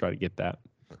 odds. Try to get that.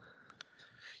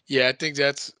 Yeah, I think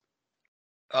that's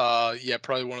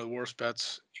probably one of the worst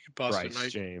bets you could possibly Bryce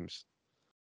make. James.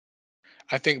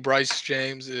 I think Bryce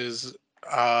James is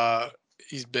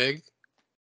he's big.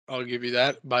 I'll give you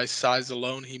that. By size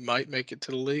alone, he might make it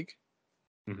to the league.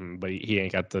 But he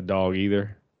ain't got the dog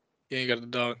either. He ain't got the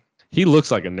dog. He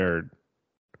looks like a nerd.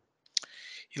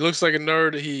 He looks like a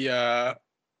nerd.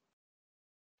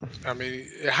 I mean,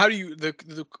 how do you?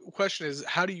 The question is,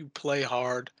 how do you play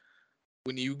hard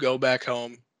when you go back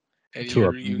home and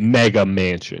to mega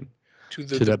mansion, to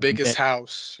the biggest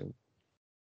house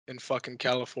in fucking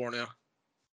California,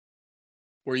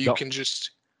 where you can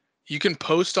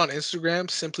post on Instagram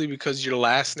simply because your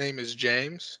last name is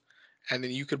James, and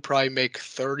then you could probably make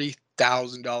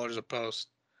 $30,000 a post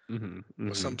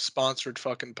with some sponsored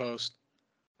fucking post.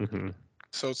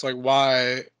 So it's like,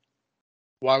 why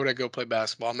would I go play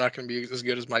basketball? I'm not going to be as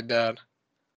good as my dad.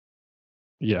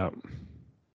 Yeah.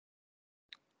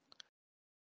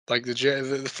 Like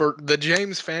for the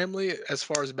James family, as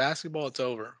far as basketball, it's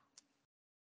over.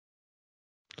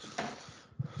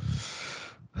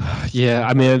 Yeah,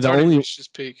 I mean the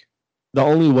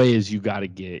only way is you gotta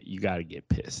get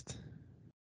pissed.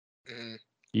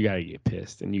 You gotta get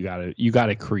pissed, and you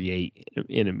gotta create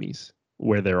enemies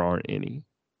where there aren't any,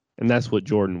 and that's what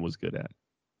Jordan was good at.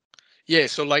 Yeah,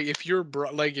 so like if you're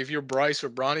Bryce or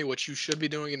Bronny, what you should be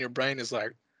doing in your brain is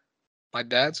like, my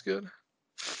dad's good.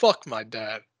 Fuck my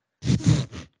dad.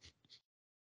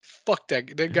 Fuck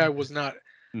that guy was not.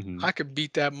 I could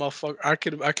beat that motherfucker. I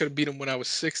could have beat him when I was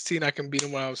 16. I can beat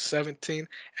him when I was 17,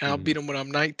 and I'll beat him when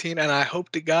I'm 19. And I hope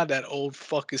to God that old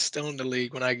fuck is still in the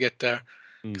league when I get there,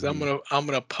 because I'm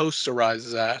gonna posterize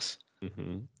his ass.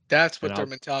 That's what their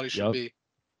mentality should be.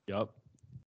 Yup.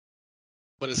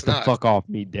 But it's Get the not. fuck off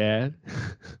me, Dad.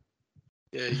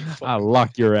 Yeah, you fucking. I'll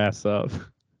lock your ass up.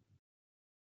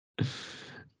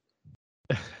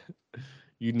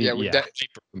 You need hyper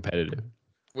competitive.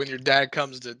 When your dad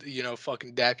comes to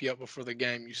fucking dap you up before the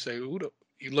game, you say, you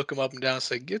look him up and down and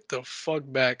say, get the fuck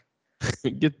back.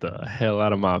 Get the hell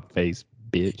out of my face,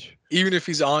 bitch. Even if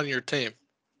he's on your team,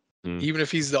 even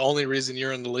if he's the only reason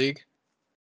you're in the league,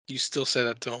 you still say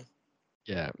that to him.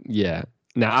 Yeah.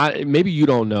 Now, maybe you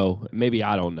don't know. Maybe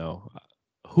I don't know.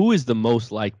 Who is the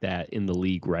most like that in the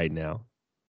league right now?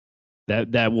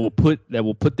 That will put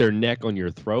their neck on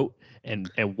your throat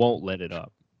and won't let it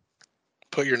up.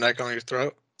 Put your neck on your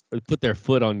throat. Or put their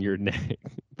foot on your neck.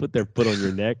 Put their foot on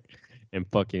your neck and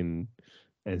fucking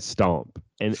stomp.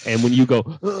 And when you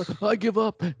go, I give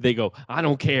up, they go, I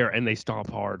don't care, and they stomp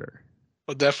harder.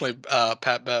 Well, definitely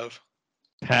Pat Bev.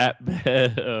 Pat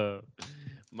Bev.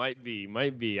 Might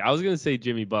be. I was gonna say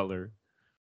Jimmy Butler,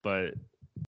 but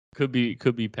could be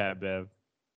Pat Bev.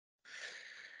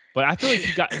 But I feel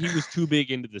like he was too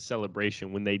big into the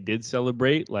celebration when they did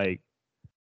celebrate. Like,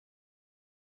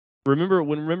 remember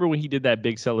when he did that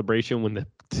big celebration when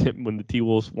the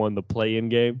T-Wolves won the play-in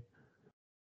game?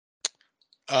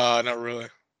 Not really.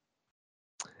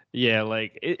 Yeah,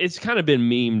 like it's kind of been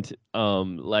memed.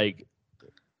 Like,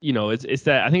 it's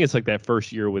that, I think it's like that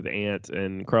first year with Ant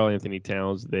and Karl Anthony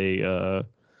Towns. They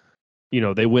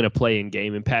they win a play-in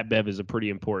game, and Pat Bev is a pretty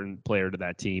important player to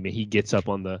that team, and he gets up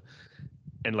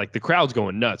and like the crowd's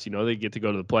going nuts. They get to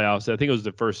go to the playoffs. I think it was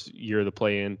the first year of the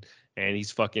play-in, and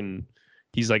he's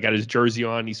like got his jersey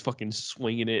on. He's fucking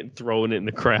swinging it and throwing it in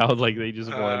the crowd like they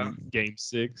just won Game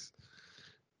 6.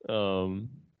 And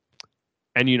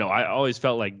I always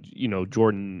felt like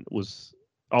Jordan was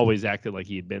always acted like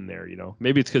he had been there.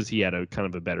 Maybe it's because he had a kind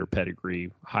of a better pedigree,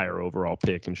 higher overall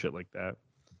pick and shit like that.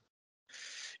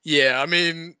 Yeah, I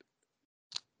mean,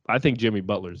 I think Jimmy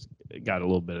Butler's got a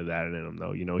little bit of that in him,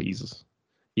 though.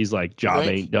 He's like, job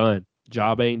ain't done.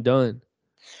 Job ain't done.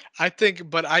 I think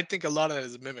a lot of that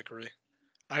is mimicry.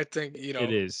 I think,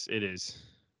 It is.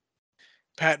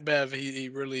 Pat Bev, he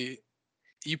really,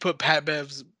 you put Pat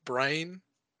Bev's brain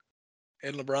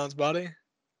in LeBron's body.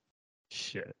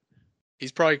 Shit. He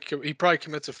probably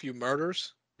commits a few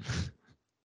murders,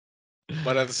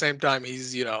 but at the same time,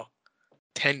 he's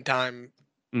 10-time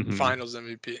Finals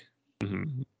MVP.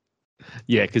 Mm-hmm.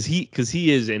 Yeah, because he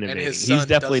is And innovating. his He's son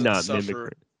definitely doesn't not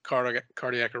suffer mimicking.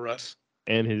 cardiac arrest.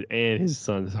 And his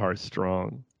son's heart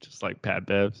strong, just like Pat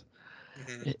Bev's.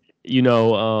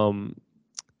 Mm-hmm.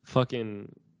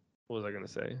 Fucking, what was I gonna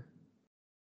say?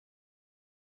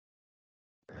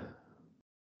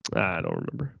 I don't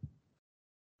remember.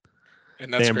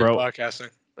 And that's great bro. podcasting.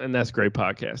 And that's great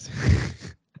podcasting.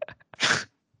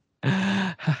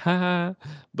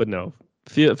 But no,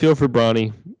 feel for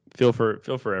Bronny. Feel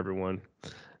for everyone.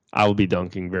 I will be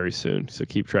dunking very soon, so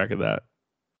keep track of that.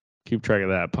 Keep track of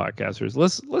that, podcasters.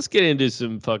 Let's get into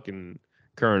some fucking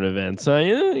current events. Huh?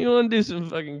 You want to do some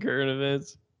fucking current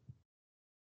events?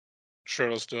 Sure,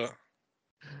 let's do it.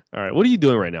 All right. What are you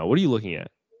doing right now? What are you looking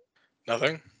at?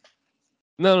 Nothing.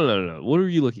 No. What are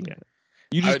you looking at?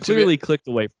 You just clearly clicked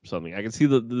away from something. I can see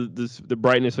the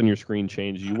brightness on your screen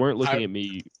change. You weren't looking at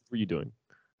me. What were you doing?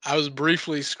 I was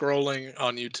briefly scrolling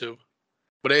on YouTube,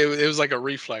 but it was like a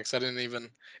reflex. I didn't even.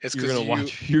 It's because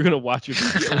you're gonna watch a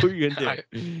video. What are you gonna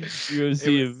do? You're gonna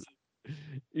see if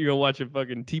you're gonna watch a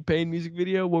fucking T-Pain music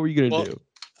video. What were you gonna do?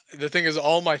 The thing is,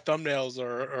 all my thumbnails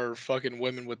are fucking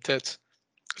women with tits,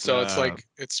 so it's like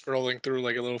it's scrolling through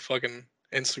like a little fucking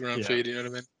Instagram feed. You know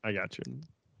what I mean? I got you.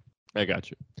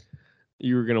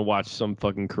 You were gonna watch some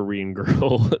fucking Korean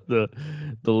girl, the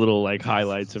little like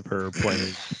highlights of her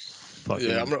playing. Fucking,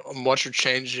 yeah, I'm gonna watch her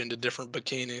change into different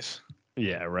bikinis.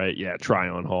 Yeah, right. Yeah, try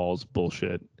on hauls,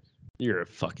 bullshit. You're a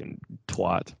fucking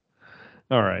twat.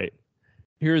 All right,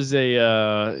 here's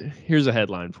a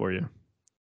headline for you.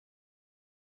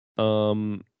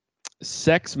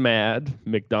 Sex mad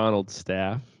McDonald's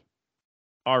staff.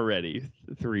 Already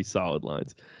 3 solid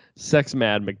lines. Sex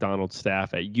mad McDonald's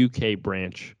staff at UK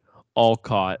branch all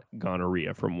caught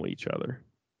gonorrhea from each other.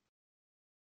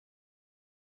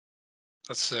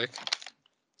 That's sick.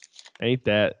 Ain't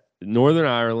that Northern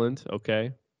Ireland?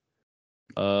 Okay.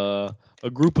 A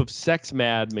group of sex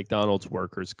mad McDonald's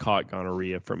workers caught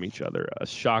gonorrhea from each other. A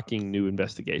shocking new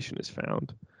investigation is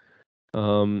found.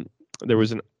 There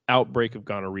was an outbreak of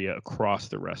gonorrhea across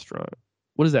the restaurant.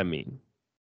 What does that mean?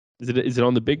 Is it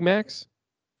on the Big Macs?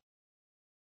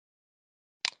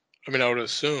 I mean, I would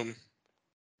assume.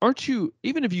 Aren't you,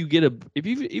 even if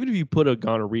you put a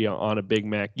gonorrhea on a Big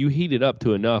Mac, you heat it up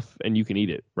to enough and you can eat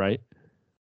it, right?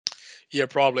 Yeah,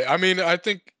 probably. I mean, I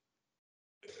think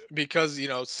because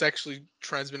sexually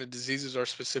transmitted diseases are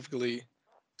specifically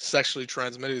sexually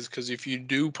transmitted, is because if you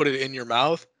do put it in your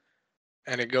mouth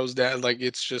and it goes down, like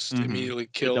it's just immediately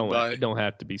killed by. It don't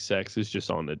have to be sex. It's just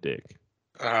on the dick.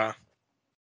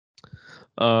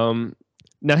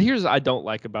 Now here's what I don't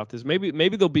like about this. Maybe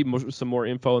there'll be some more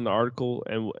info in the article,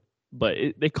 but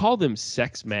they call them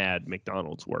sex mad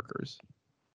McDonald's workers.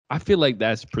 I feel like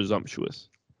that's presumptuous.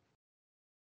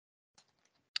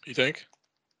 You think?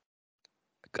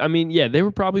 I mean, yeah, they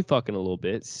were probably fucking a little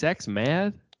bit. Sex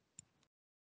mad?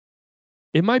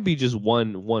 It might be just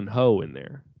one hoe in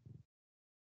there.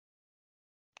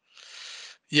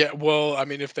 Yeah, well, I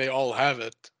mean, if they all have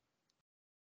it.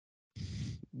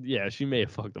 Yeah, she may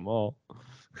have fucked them all.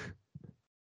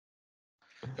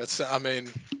 I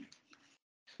mean,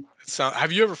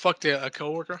 have you ever fucked a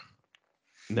coworker?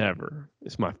 Never.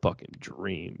 It's my fucking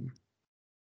dream.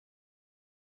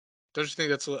 Don't you think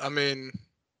that's? I mean, you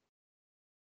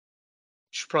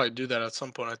should probably do that at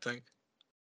some point, I think.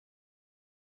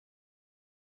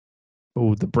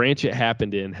 Oh, the branch it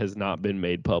happened in has not been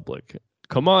made public.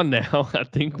 Come on now. I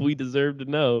think we deserve to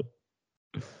know.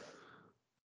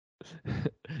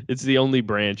 It's the only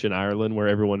branch in Ireland where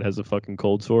everyone has a fucking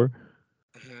cold sore.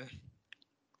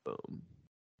 Mm-hmm.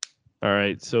 All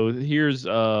right. So here's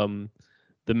the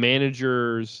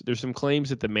managers. There's some claims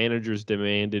that the managers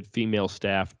demanded female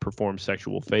staff perform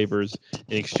sexual favors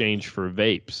in exchange for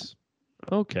vapes.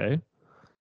 Okay.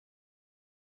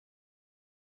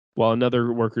 While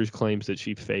another worker claims that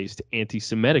she faced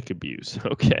anti-Semitic abuse.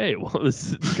 Okay, well,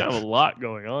 this is kind of a lot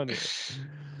going on here.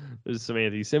 There's some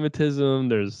anti-Semitism.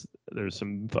 There's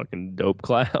some fucking dope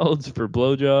clouds for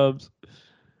blowjobs.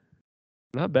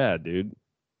 Not bad, dude.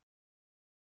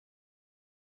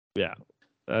 Yeah,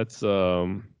 that's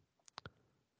man.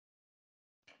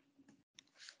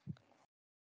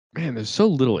 There's so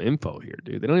little info here,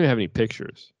 dude. They don't even have any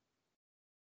pictures.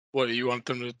 What, do you want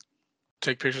them to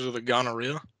take pictures of the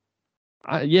gonorrhea?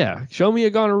 Yeah, show me a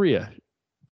gonorrhea.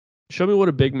 Show me what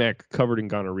a Big Mac covered in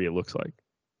gonorrhea looks like.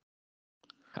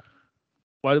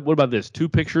 What about this? 2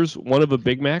 pictures, one of a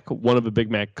Big Mac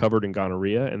covered in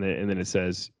gonorrhea, and then it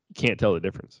says you can't tell the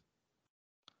difference.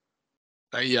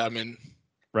 Yeah, I mean,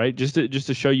 right? Just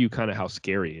to show you kind of how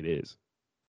scary it is.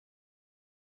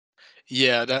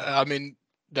 yeah,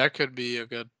 that could be a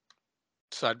good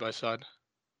side by side.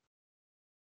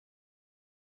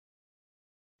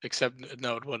 Except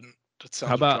no, it wouldn't. That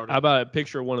sounds retarded. How about a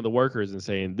picture of one of the workers and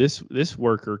saying this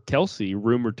worker Kelsey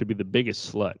rumored to be the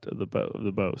biggest slut of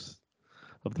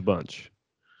the bunch.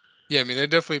 Yeah, I mean, they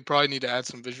definitely probably need to add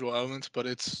some visual elements, but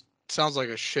it sounds like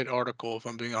a shit article if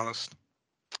I'm being honest.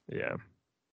 Yeah.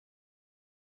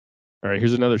 All right,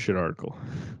 here's another shit article.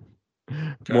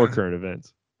 More Okay. current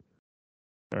events.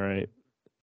 All right.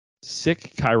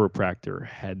 Sick chiropractor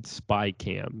had spy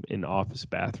cam in office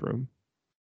bathroom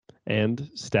and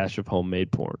stash of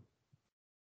homemade porn.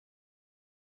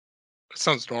 That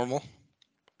sounds normal.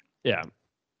 Yeah.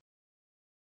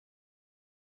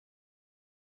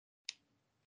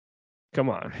 Come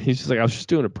on. He's just like, I was just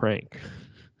doing a prank.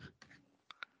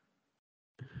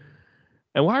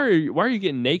 And why are you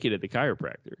getting naked at the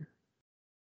chiropractor?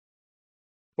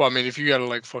 Well, I mean, if you gotta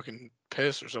like fucking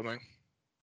piss or something.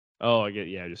 Oh, I get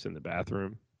just in the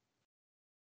bathroom.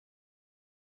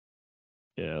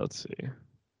 Yeah, let's see.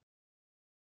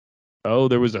 Oh,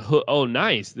 there was a hook. Oh,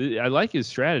 nice. I like his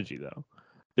strategy though.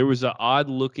 There was an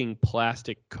odd-looking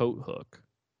plastic coat hook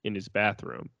in his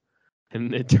bathroom,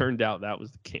 and it turned out that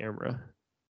was the camera.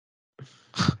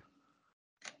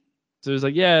 So it's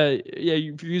like,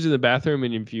 if you're using the bathroom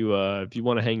and if you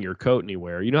want to hang your coat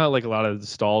anywhere, you know how like a lot of the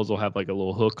stalls will have like a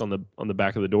little hook on the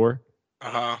back of the door.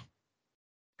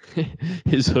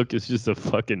 His hook is just a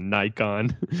fucking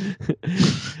Nikon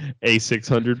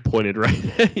A600 pointed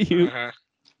right at you.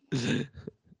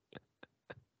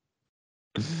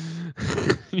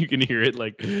 You can hear it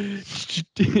like The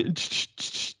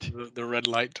red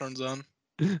light turns on.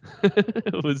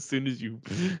 as soon as you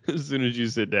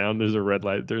sit down, there's a red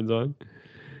light that turns on,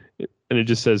 and it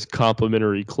just says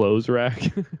complimentary clothes rack,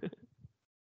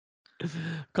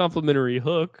 complimentary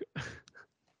hook.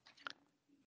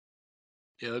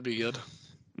 Yeah, that'd be good.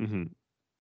 Mm-hmm.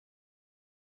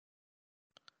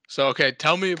 So okay,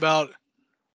 tell me about.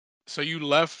 So you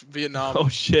left Vietnam. Oh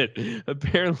shit!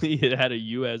 Apparently, it had a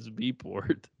USB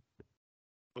port.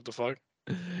 What the fuck?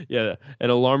 Yeah,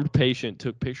 an alarmed patient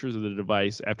took pictures of the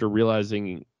device after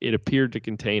realizing it appeared to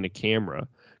contain a camera,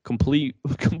 complete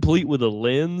with a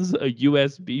lens, a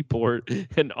USB port,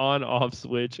 an on-off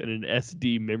switch, and an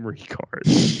SD memory card.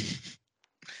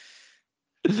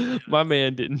 My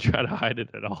man didn't try to hide it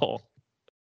at all.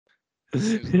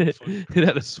 It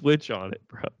had a switch on it,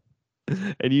 bro.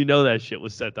 And you know that shit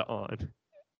was set to on.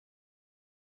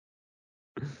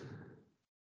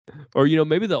 Or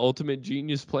maybe the ultimate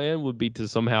genius plan would be to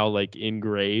somehow like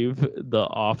engrave the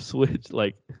off switch,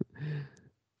 like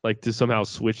to somehow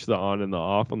switch the on and the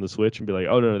off on the switch and be like,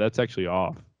 oh no, that's actually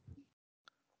off.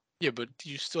 Yeah, but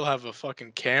you still have a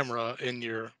fucking camera in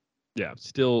your. Yeah,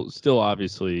 still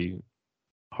obviously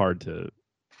hard to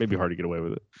get away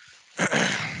with it.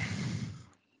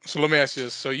 So let me ask you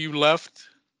this: so you left?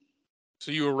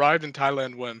 So you arrived in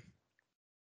Thailand when?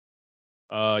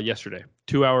 Yesterday,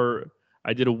 2 hour.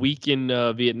 I did a week in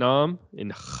Vietnam in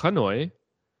Hanoi,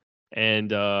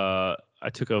 and I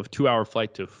took a 2 hour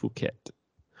flight to Phuket.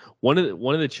 One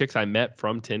of the chicks I met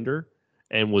from Tinder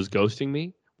and was ghosting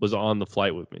me was on the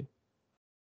flight with me.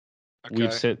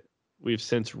 Okay. We've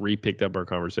since re-picked up our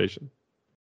conversation.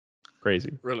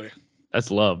 Crazy. Really?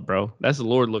 That's love, bro. That's the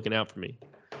Lord looking out for me.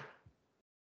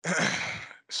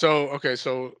 So okay,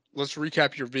 so let's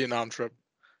recap your Vietnam trip.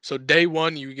 So day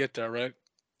one, you get there, right?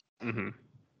 Mm-hmm.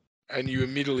 And you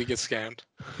immediately get scammed.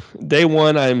 Day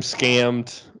one, I'm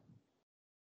scammed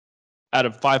out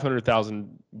of 500,000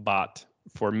 baht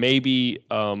for maybe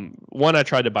one. I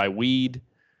tried to buy weed.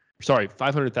 Sorry,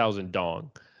 500,000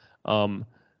 dong,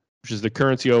 which is the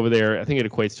currency over there. I think it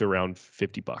equates to around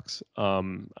 $50.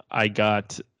 I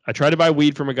tried to buy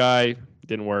weed from a guy,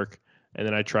 didn't work. And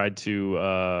then I tried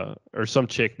to, or some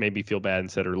chick made me feel bad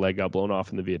and said her leg got blown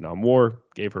off in the Vietnam War,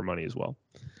 gave her money as well.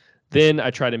 Then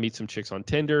I tried to meet some chicks on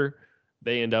Tinder.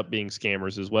 They end up being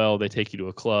scammers as well. They take you to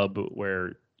a club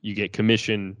where you get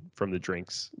commission from the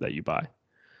drinks that you buy.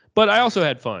 But I also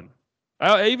had fun.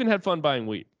 I even had fun buying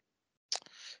weed.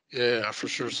 Yeah, for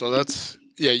sure. So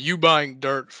you buying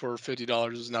dirt for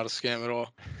 $50 is not a scam at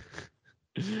all.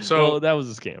 So well, that was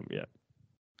a scam, yeah.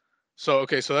 So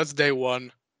okay, so that's day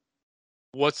one.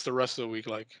 What's the rest of the week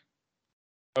like?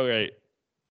 Okay.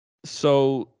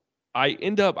 So I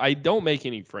don't make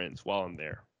any friends while I'm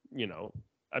there. I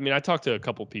mean, I talked to a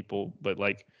couple people, but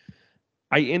like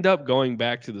I end up going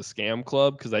back to the scam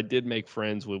club because I did make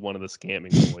friends with one of the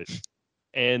scamming boys.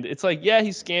 And it's like, yeah,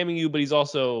 he's scamming you, but I think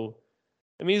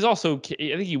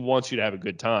he wants you to have a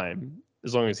good time.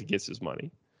 as long as he gets his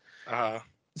money. Uh,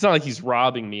 It's not like he's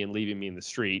robbing me and leaving me in the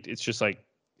street. It's just like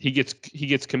he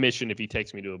gets commission if he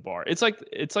takes me to a bar. It's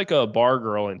like a bar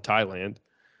girl in Thailand.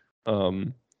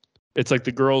 It's like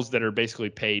the girls that are basically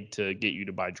paid to get you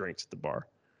to buy drinks at the bar.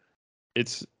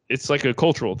 It's like a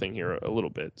cultural thing here a little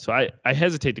bit. So I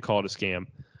hesitate to call it a scam,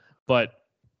 but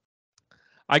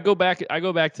I go back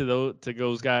to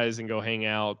those guys and go hang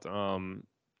out.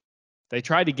 They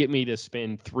tried to get me to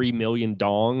spend 3 million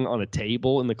dong on a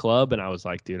table in the club, and I was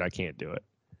like, dude, I can't do it.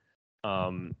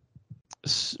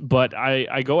 But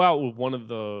I go out with one of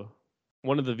the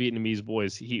Vietnamese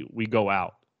boys. We go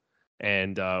out,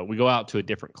 and we go out to a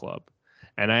different club,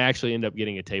 and I actually end up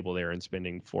getting a table there and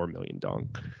spending 4 million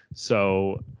dong.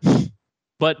 So,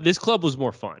 but this club was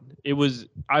more fun. I was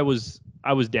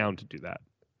down to do that.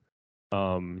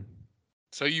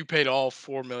 So you paid all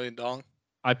 4 million dong?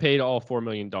 I paid all 4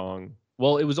 million dong.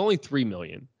 Well, it was only 3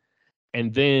 million.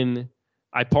 And then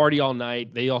I party all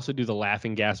night. They also do the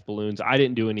laughing gas balloons. I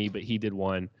didn't do any, but he did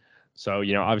one. So,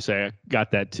 obviously I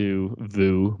got that to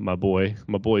Vu, my boy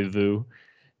Vu.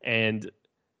 And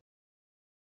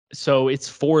so it's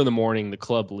 4 a.m. The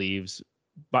club leaves.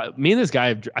 But me and this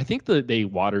guy, I think that they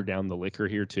watered down the liquor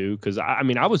here too. Cause I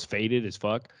was faded as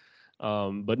fuck.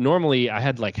 But normally I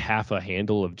had like half a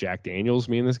handle of Jack Daniels,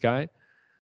 me and this guy.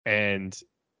 And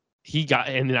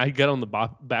then I got on the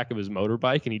back of his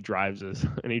motorbike and he drives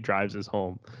us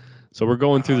home. So we're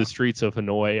going through the streets of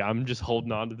Hanoi. I'm just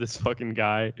holding on to this fucking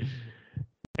guy.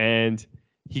 And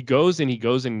he goes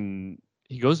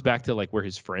back to like where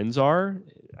his friends are.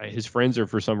 His friends are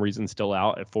for some reason still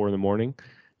out at 4 a.m,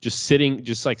 just sitting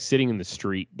in the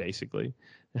street, basically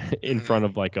in front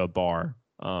of like a bar.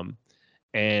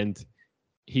 And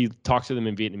he talks to them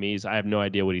in Vietnamese. I have no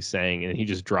idea what he's saying. And he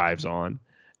just drives on.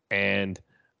 And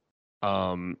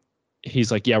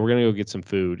he's like, yeah, we're gonna go get some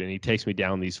food, and he takes me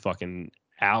down these fucking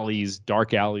alleys,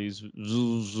 dark alleys,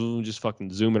 just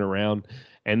fucking zooming around.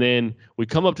 And then we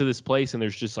come up to this place, and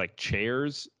there's just like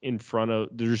chairs in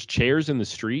the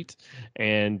street,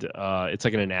 and it's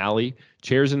like in an alley,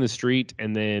 chairs in the street,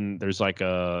 and then there's like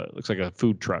looks like a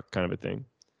food truck kind of a thing.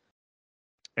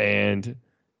 And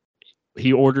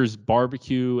he orders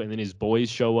barbecue, and then his boys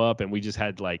show up, and we just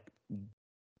had like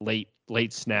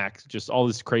late snacks, just all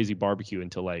this crazy barbecue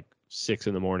until like 6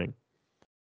 a.m.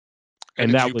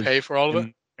 And did you pay for all of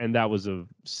it? And that was a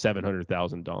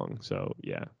 700,000 dong. So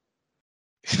yeah.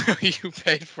 You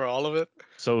paid for all of it?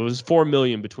 So it was 4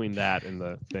 million between that and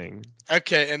the thing.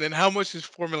 Okay, and then how much is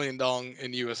 4 million dong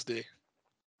in USD?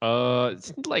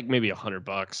 It's like maybe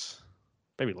 $100,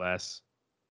 maybe less.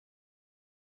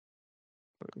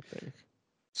 Let me think.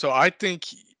 So I think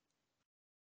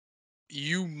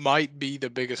you might be the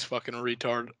biggest fucking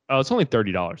retard. Oh, it's only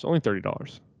 $30. Only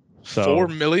 $30. So 4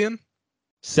 million?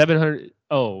 700.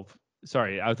 Oh,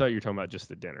 sorry. I thought you were talking about just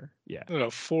the dinner. Yeah.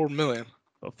 No, 4 million.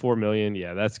 4 million.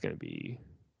 Yeah, that's gonna be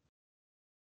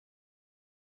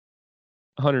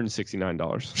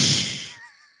 $169.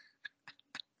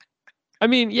 I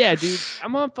mean, yeah, dude.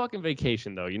 I'm on fucking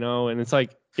vacation though, and it's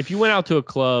like if you went out to a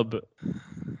club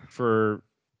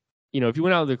if you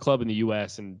went out to the club in the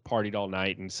U.S. and partied all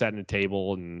night and sat at a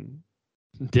table and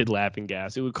did laughing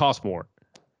gas, it would cost more.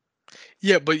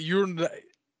 Yeah, but in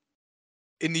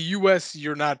the U.S.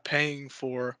 you're not paying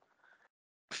for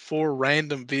 4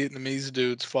 random Vietnamese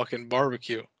dudes fucking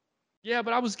barbecue. Yeah,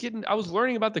 but I was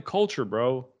learning about the culture,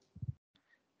 bro.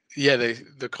 Yeah,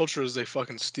 the culture is they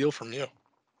fucking steal from you.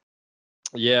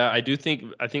 Yeah, I think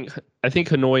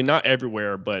Hanoi, not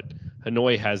everywhere, but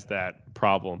Hanoi has that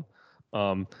problem.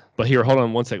 But here, hold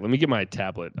on one second. Let me get my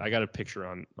tablet. I got a picture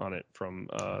on it from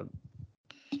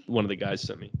one of the guys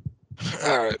sent me.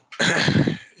 All right.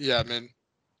 Yeah, man.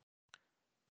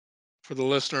 For the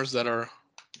listeners that are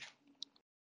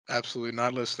absolutely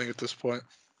not listening at this point,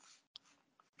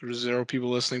 there's 0 people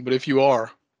listening. But if you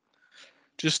are,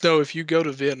 just know if you go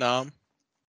to Vietnam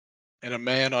and a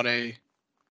man on a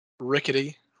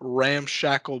rickety,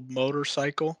 ramshackle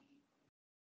motorcycle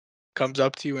comes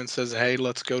up to you and says, hey,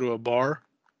 let's go to a bar,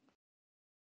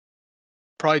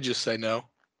 probably just say no.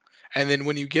 And then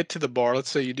when you get to the bar, let's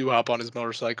say you do hop on his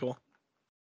motorcycle,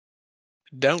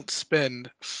 don't spend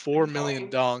 4 million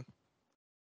dong.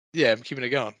 Yeah, I'm keeping it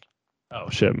going. Oh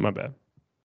shit, my bad.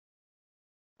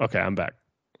 Okay, I'm back.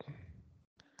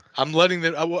 I'm letting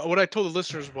them. What I told the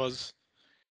listeners was,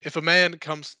 if a man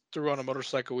comes through on a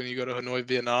motorcycle when you go to Hanoi,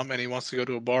 Vietnam, and he wants to go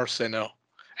to a bar, say no.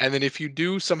 And then if you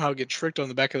do somehow get tricked on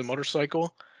the back of the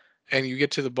motorcycle, and you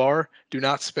get to the bar, do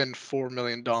not spend 4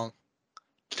 million dong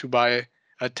to buy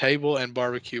a table and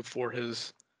barbecue for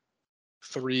his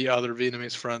 3 other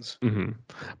Vietnamese friends. Mm-hmm.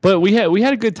 But we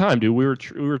had a good time, dude. We were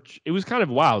it was kind of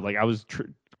wild. Like I was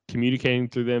communicating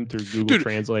through them through Google Dude,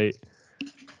 Translate.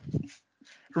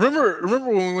 Remember when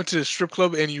we went to the strip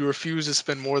club and you refused to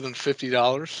spend more than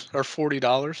 $50 or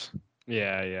 $40?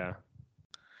 Yeah, yeah.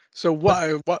 So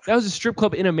But why? that was a strip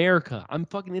club in America. I'm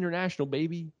fucking international,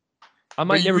 baby. I But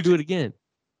might you never would, do it again.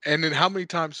 and then how many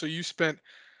times? So you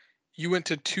went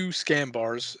to 2 scam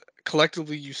bars.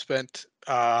 Collectively, you spent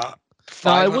No, it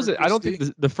 500 wasn't. I don't think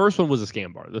USD. the first one was a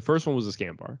scam bar. The first one was a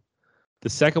scam bar. The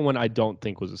second one, I don't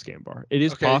think was a scam bar. It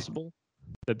is Okay. possible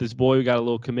that this boy got a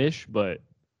little commish, but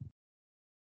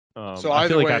So I feel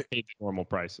either like I way, paid the normal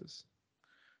prices.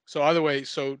 so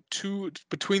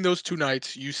between those 2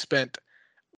 nights, you spent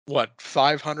what,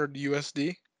 500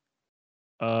 USD?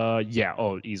 Yeah.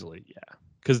 Oh, easily. Yeah.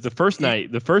 Because the first E-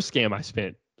 night, the first scam, I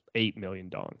spent 8 million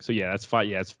dong. So yeah, that's five.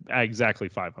 Yeah, it's exactly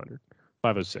 500.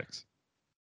 506.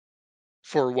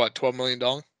 For what, 12 million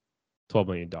dong? 12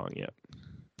 million dong. Yeah.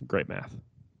 Great math.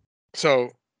 So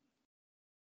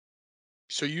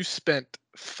you spent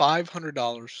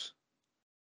 $500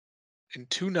 in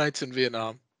 2 nights in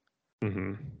Vietnam.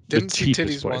 Mm-hmm. The Didn't see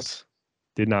cheapest titties place. once.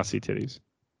 Did not see titties.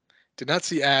 Did not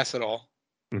see ass at all.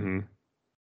 Mm-hmm.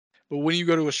 But when you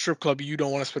go to a strip club, you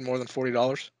don't want to spend more than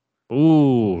 $40.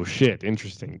 Ooh, shit.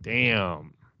 Interesting.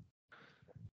 Damn.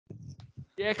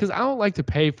 Yeah, because I don't like to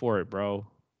pay for it, bro.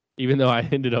 Even though I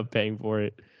ended up paying for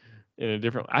it in a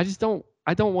different. I just don't.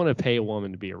 I don't want to pay a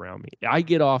woman to be around me. I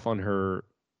get off on her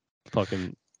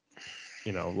fucking,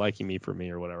 liking me for me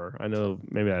or whatever. I know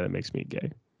maybe that makes me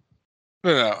gay.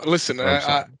 No. Listen, Or I'm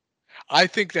sorry. I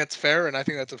think that's fair, and I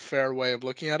think that's a fair way of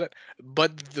looking at it.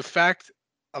 But the fact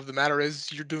of the matter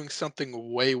is, you're doing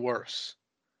something way worse.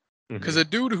 Because Mm-hmm. a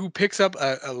dude who picks up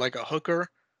like a hooker,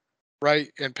 right,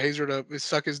 and pays her to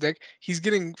suck his dick, he's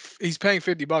paying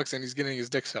 $50 and he's getting his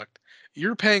dick sucked.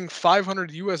 You're paying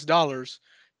 500 US dollars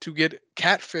to get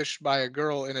catfished by a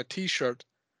girl in a t-shirt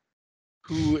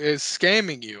who is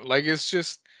scamming you. Like, it's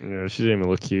just, Yeah, she didn't even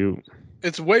look cute.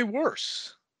 it's way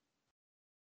worse.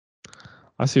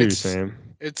 I see what you're It's saying.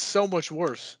 it's so much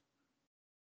worse.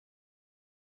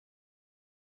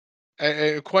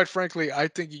 And quite frankly, I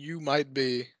think you might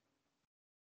be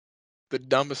the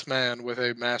dumbest man with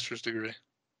a master's degree.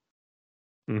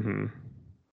 Mm-hmm.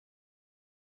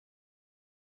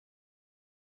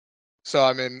 So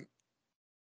I mean,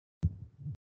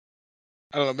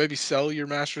 I don't know, maybe sell your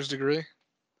master's degree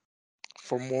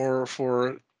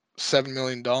for 7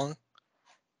 million dong,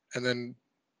 and then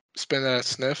spend that at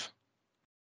sniff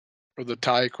or the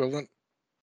Thai equivalent.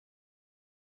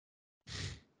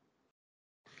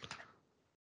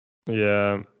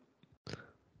 Yeah.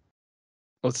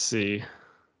 Let's see.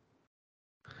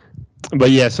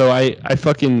 But yeah, so I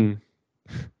fucking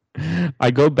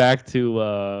I go back to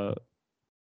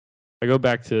I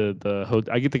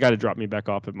get the guy to drop me back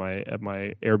off at my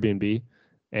Airbnb,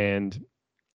 and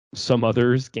some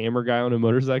other scammer guy on a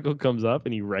motorcycle comes up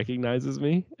and he recognizes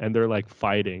me, and they're like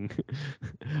fighting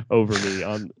over me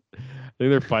on. I think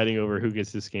they're fighting over who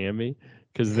gets to scam me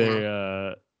because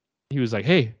he was like,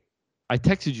 "Hey, I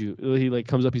texted you." He like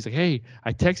comes up, he's like, "Hey,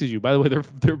 I texted you." By the way,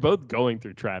 they're both going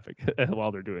through traffic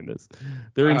while they're doing this.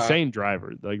 They're insane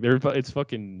drivers. Like it's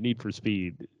fucking Need for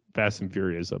Speed, Fast and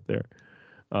Furious up there.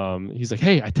 He's like,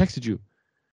 "Hey, I texted you.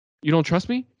 You don't trust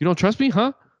me? You don't trust me,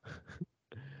 huh?"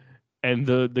 And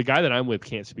the guy that I'm with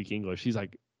can't speak English. He's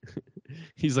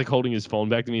like holding his phone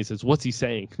back to me and says, "What's he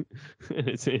saying?" And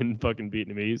it's in fucking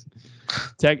Vietnamese.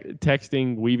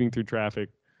 Texting, weaving through traffic.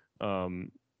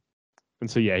 And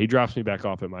so yeah, he drops me back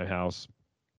off at my house.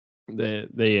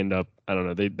 They end up, I don't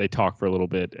know, they talk for a little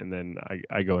bit, and then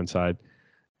I go inside,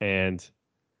 and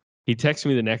he texts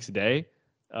me the next day.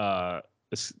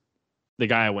 The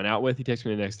guy I went out with, he texted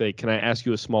me the next day. "Can I ask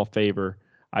you a small favor?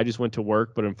 I just went to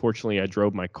work, but unfortunately I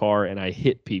drove my car and I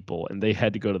hit people and they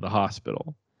had to go to the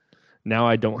hospital. Now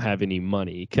I don't have any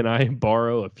money. Can I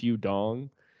borrow a few dong?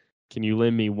 Can you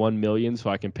lend me 1 million so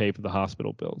I can pay for the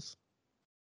hospital bills?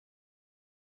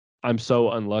 I'm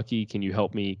so unlucky. Can you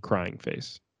help me?" Crying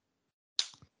face.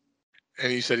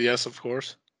 And you said yes, of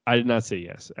course. I did not say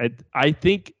yes. I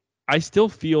think I still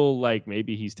feel like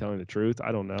maybe he's telling the truth.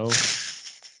 I don't know.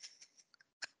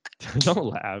 Don't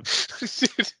laugh.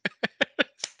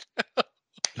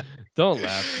 Don't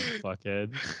laugh, you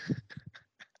fuckhead.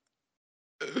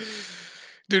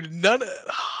 Dude,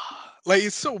 like,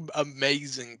 it's so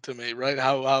amazing to me, right?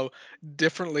 How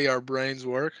differently our brains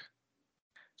work.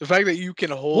 The fact that you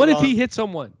can What hold if on. he hit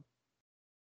someone?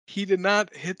 He did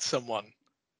not hit someone.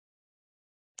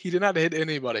 He did not hit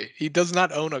anybody. He does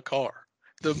not own a car.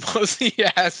 The most he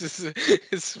has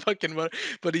is fucking motor.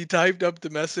 But he typed up the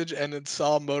message and then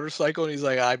saw motorcycle and he's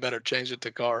like, I better change it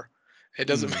to car. It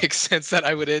doesn't make sense that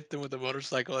I would hit them with a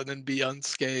motorcycle and then be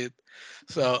unscathed.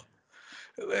 So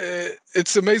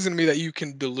it's amazing to me that you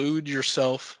can delude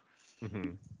yourself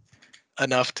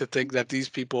enough to think that these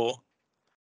people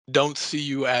don't see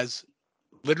you as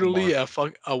literally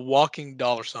a walking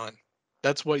dollar sign.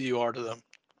 That's what you are to them.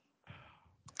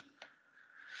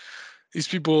 These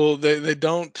people, they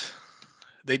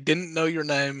didn't know your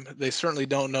name. They certainly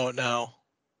don't know it now.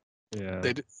 Yeah.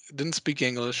 They didn't speak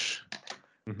English.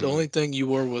 The only thing you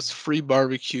were was free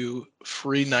barbecue,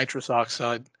 free nitrous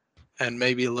oxide, and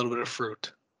maybe a little bit of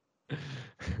fruit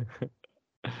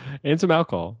And some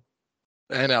alcohol.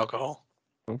 and alcohol.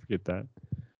 Don't forget that.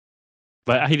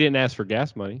 But he didn't ask for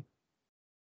gas money.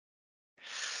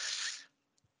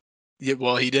 Yeah,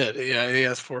 well, he did. Yeah, he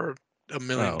asked for $1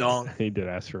 million dong. He did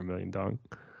ask for $1 million dong.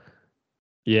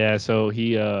 Yeah, so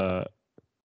he I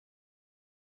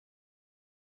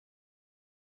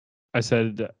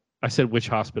said, which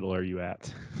hospital are you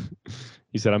at?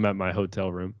 He said, I'm at my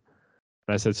hotel room.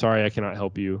 And I said, sorry, I cannot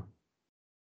help you.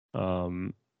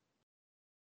 And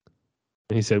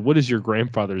he said, what is your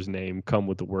grandfather's name come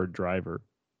with the word driver?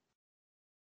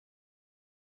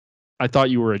 I thought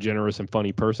you were a generous and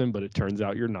funny person, but it turns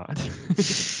out you're not.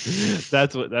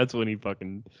 That's when he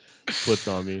fucking flipped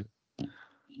on me.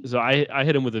 So I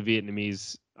hit him with a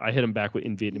Vietnamese. I hit him back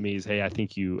in Vietnamese. Hey, I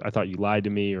thought you lied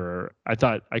to me, or I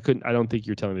don't think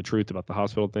you're telling the truth about the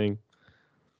hospital thing.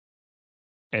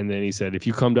 And then he said, if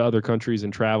you come to other countries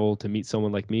and travel to meet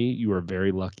someone like me, you are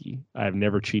very lucky. I have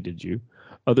never cheated you.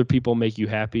 Other people make you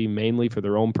happy mainly for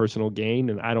their own personal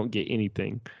gain, and I don't get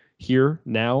anything. Here,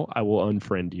 now, I will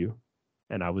unfriend you.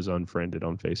 And I was unfriended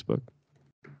on Facebook.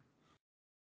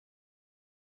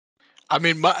 I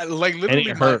mean, literally, and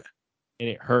it hurt. And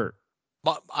it hurt.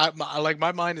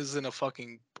 My mind is in a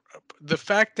fucking. The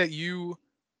fact that you.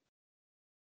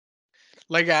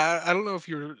 Like, I don't know if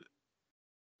you're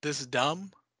this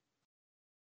dumb,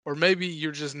 or maybe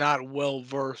you're just not well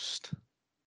versed.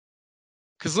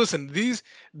 Because listen,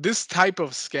 this type of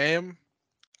scam.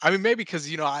 I mean, maybe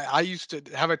because I used to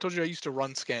have. I told you I used to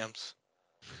run scams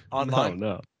online.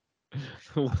 No.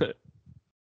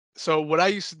 So what I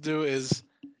used to do is,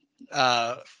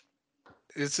 it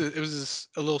was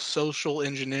a little social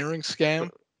engineering scam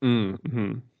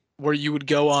where you would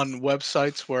go on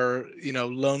websites where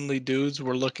lonely dudes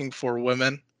were looking for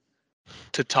women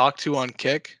to talk to on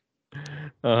Kick.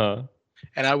 And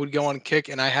I would go on Kick,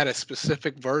 and I had a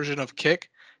specific version of Kick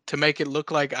to make it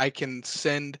look like I can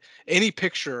send any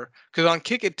picture, because on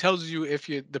Kick it tells you if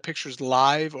the picture's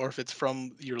live or if it's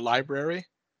from your library.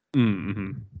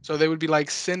 So they would be like,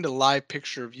 send a live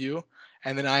picture of you,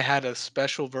 and then I had a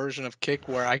special version of Kick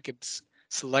where I could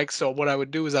select. So what I would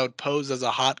do is I would pose as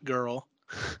a hot girl,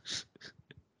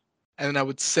 and then I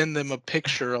would send them a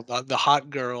picture of the hot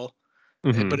girl,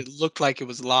 but it looked like it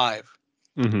was live.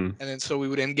 And then so we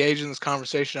would engage in this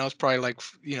conversation. I was probably like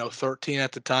 13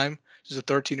 at the time. Just a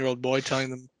 13-year-old boy telling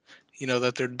them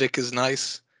that their dick is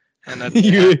nice and that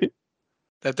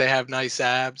they have nice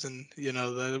abs, and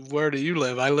where do you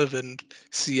live? I live in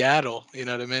Seattle. You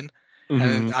know what I mean? And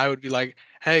then I would be like,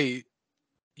 hey,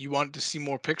 you want to see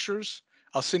more pictures?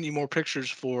 I'll send you more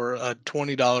pictures for a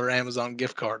 $20 Amazon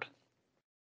gift card.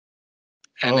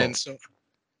 And then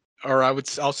or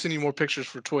I'll send you more pictures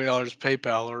for $20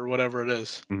 PayPal or whatever it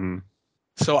is.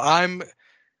 So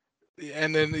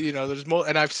and then there's more,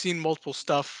 and I've seen multiple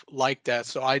stuff like that,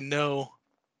 so I know.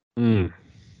 The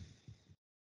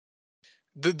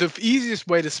easiest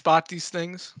way to spot these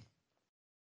things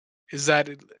is that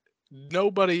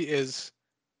nobody is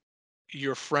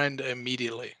your friend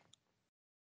immediately.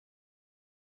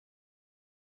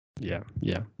 Yeah.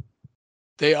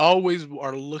 They always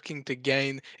are looking to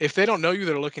gain. If they don't know you,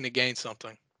 they're looking to gain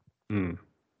something.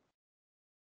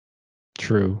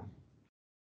 True.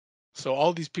 So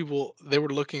all these people, they were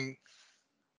looking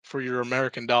for your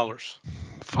American dollars.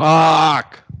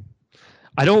 Fuck.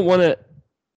 I don't want to.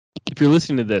 If you're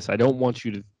listening to this, I don't want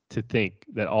you to think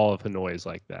that all of Hanoi is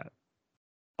like that.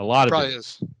 A lot of it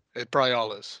is. It probably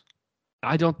all is.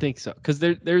 I don't think so, because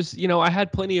there's I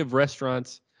had plenty of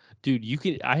restaurants, dude.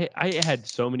 I had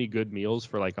so many good meals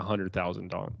for like 100,000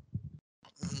 dong.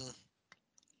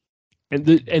 And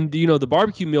the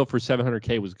barbecue meal for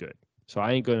 700K was good, so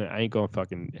I ain't gonna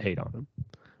fucking hate on them.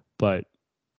 But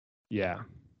yeah,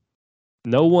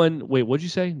 no one. Wait, what'd you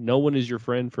say? No one is your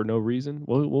friend for no reason.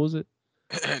 What was it?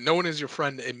 No one is your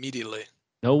friend immediately.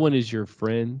 No one is your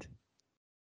friend.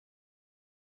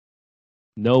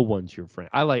 No one's your friend.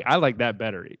 I like that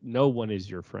better. No one is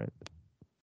your friend.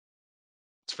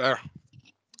 It's fair.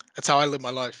 That's how I live my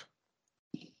life.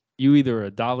 You either a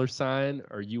dollar sign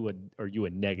or you a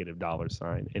negative dollar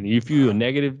sign. And if you a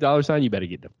negative dollar sign, you better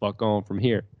get the fuck on from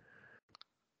here,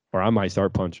 or I might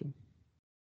start punching.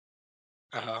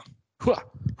 Hwah,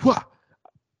 hwah.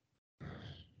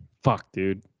 Fuck,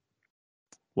 dude.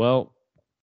 Well,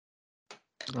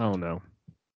 I don't know.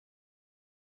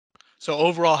 So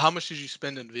overall, how much did you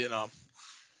spend in Vietnam?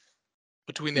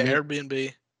 Between the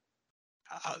Airbnb,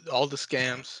 all the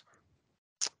scams?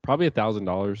 Probably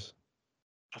 $1,000.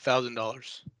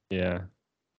 $1,000. Yeah.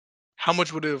 How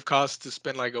much would it have cost to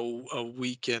spend like a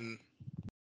week in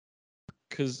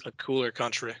a cooler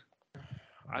country?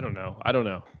 I don't know.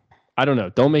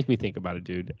 Don't make me think about it,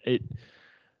 dude.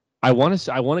 I want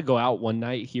to go out one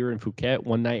night here in Phuket,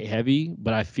 one night heavy,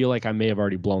 but I feel like I may have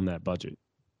already blown that budget.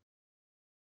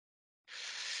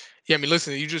 Yeah, I mean,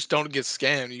 listen, you just don't get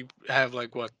scammed. You have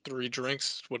like what, 3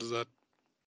 drinks? What is that?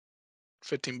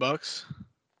 $15?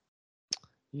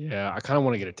 Yeah, I kind of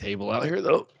want to get a table out here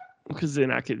though, because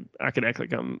then I could act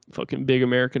like I'm fucking big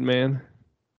American man.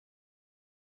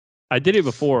 I did it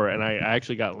before, and I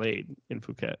actually got laid in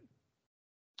Phuket.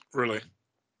 Really?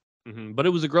 Mm-hmm. But it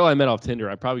was a girl I met off Tinder.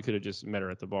 I probably could have just met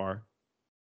her at the bar.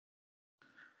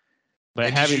 But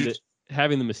And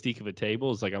having the mystique of a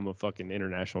table is like I'm a fucking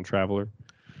international traveler.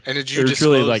 And did you It's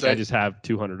really like that, I just have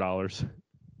 $200.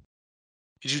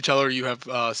 Did you tell her you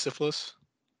have syphilis?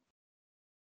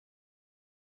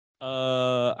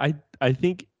 I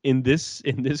think in this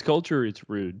culture it's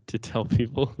rude to tell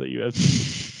people that you have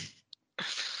syphilis.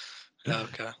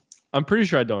 Okay. I'm pretty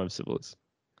sure I don't have syphilis.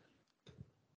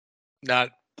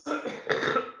 Not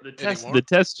the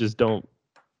tests just don't.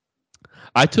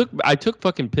 I took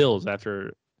fucking pills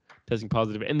after testing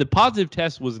positive, and the positive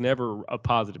test was never a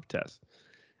positive test.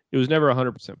 It was never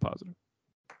 100% positive.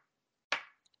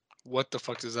 What the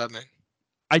fuck does that mean?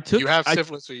 You have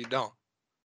syphilis or you don't?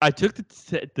 I took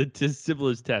the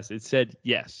syphilis test. It said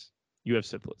yes, you have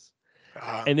syphilis.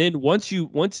 And then once you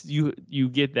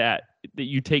get that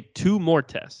you take 2 more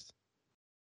tests,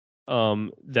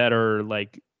 that are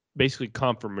like basically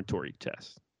confirmatory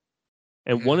tests,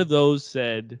 and one of those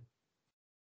said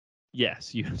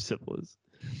yes, you have syphilis,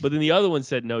 but then the other one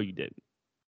said no, you didn't.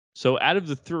 So out of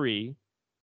the 3,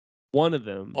 one of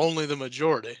them, only the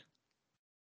majority.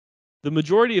 The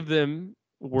majority of them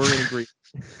were in agreement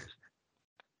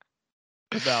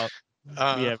about me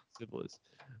having syphilis.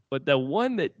 But the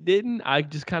one that didn't, I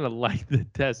just kind of like the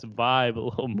test vibe a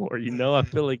little more. You know, I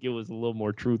feel like it was a little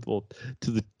more truthful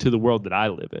to the world that I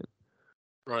live in.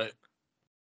 Right.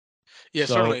 Yeah,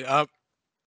 certainly.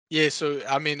 Yeah, so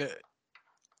I mean,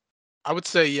 I would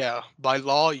say by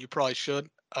law you probably should.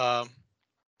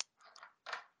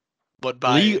 But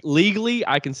by legally,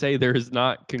 I can say there is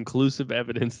not conclusive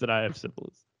evidence that I have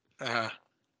syphilis.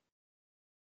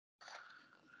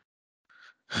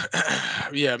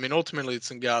 Yeah, I mean, ultimately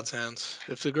it's in God's hands.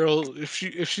 If the girl, if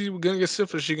she's gonna get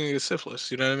syphilis, she's gonna get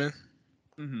syphilis. You know what I mean?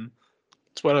 Mm-hmm.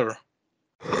 It's whatever.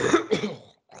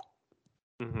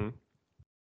 Mm-hmm.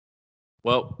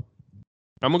 Well,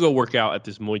 I'm gonna go work out at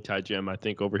this Muay Thai gym. I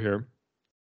think over here.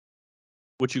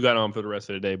 What you got on for the rest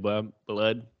of the day,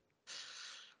 Bled?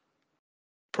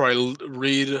 Probably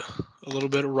read a little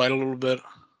bit, write a little bit.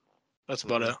 That's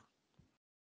about it.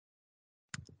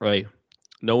 Right.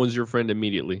 No one's your friend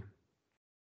immediately.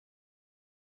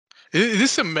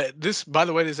 This, by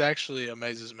the way, this actually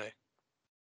amazes me.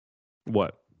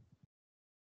 What?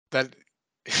 That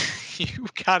you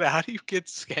got it. How do you get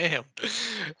scammed?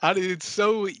 It's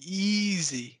so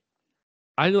easy.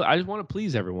 I just want to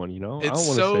please everyone, you know. It's I don't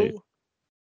want to say.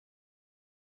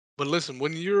 But listen,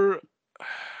 when you're,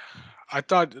 I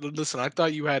thought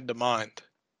you had the mind.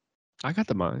 I got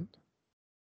the mind.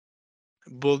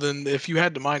 Well, then, if you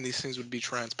had the mind, these things would be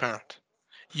transparent.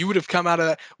 You would have come out of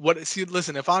that.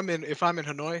 Listen, if I'm in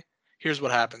Hanoi, here's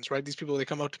what happens, right? These people, they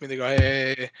come up to me, they go,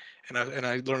 hey, and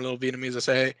I learn a little Vietnamese. I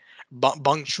say, hey,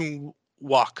 bang chung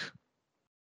wak,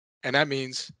 and that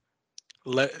means,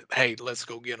 hey, let's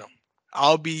go get them.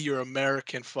 I'll be your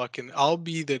American I'll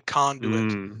be the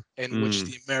conduit in which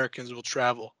the Americans will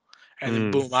travel. And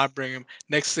then boom, I bring them.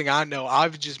 Next thing I know,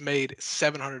 I've just made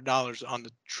 $700 on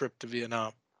the trip to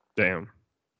Vietnam. Damn.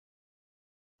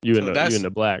 You in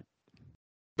the black.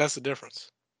 That's the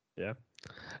difference. Yeah.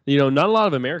 You know, not a lot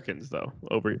of Americans though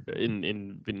over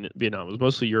in Vietnam. It was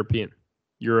mostly European,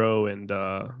 Euro and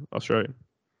Australian.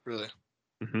 Really?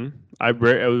 Mm-hmm. I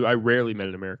rarely met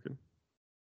an American.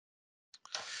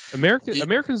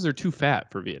 Americans are too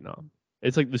fat for Vietnam.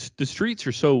 It's like the streets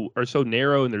are so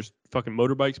narrow and there's fucking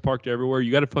motorbikes parked everywhere.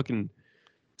 You got to fucking,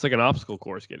 it's like an obstacle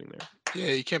course getting there.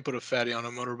 Yeah, you can't put a fatty on a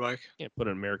motorbike. Can't put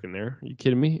an American there. Are you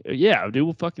kidding me? Yeah, dude,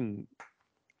 we'll fucking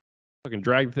Fucking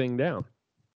drag the thing down.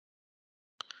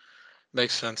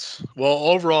 Makes sense. Well,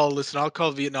 overall, listen, I'll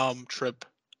call Vietnam trip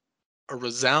a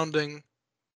resounding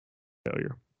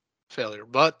failure.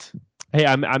 But hey,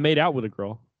 I made out with a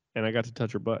girl and I got to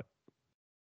touch her butt.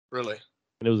 Really?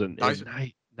 And it was a Nice.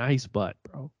 nice butt,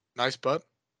 bro. Nice butt?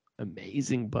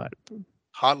 Amazing butt.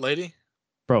 Hot lady?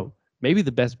 Bro, maybe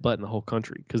the best butt in the whole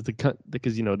country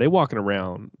because you know, they walking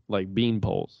around like bean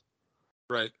poles.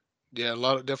 Right. Yeah,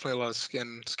 definitely a lot of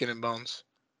skin and bones.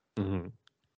 Mm-hmm.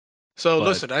 So But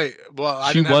listen, I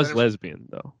she didn't have was that. lesbian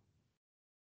though.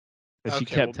 And she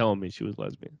Okay, kept well, telling me she was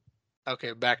lesbian.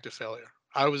 okay, back to failure.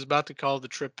 I was about to call the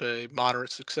trip a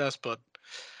moderate success, but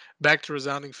back to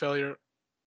resounding failure.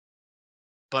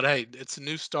 But hey, it's a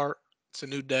new start. It's a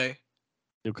new day.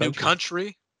 New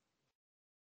country,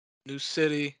 new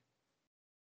city,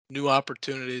 new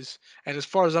opportunities. And as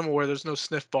far as I'm aware, there's no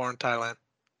sniff bar in Thailand.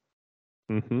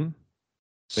 Mm-hmm.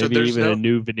 So Maybe there's even no a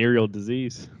new venereal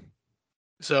disease.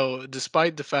 So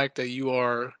despite the fact that you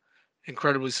are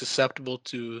incredibly susceptible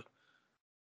to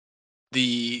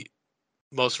the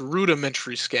most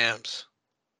rudimentary scams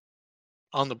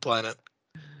on the planet,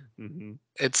 Mm-hmm.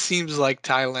 it seems like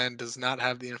Thailand does not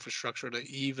have the infrastructure to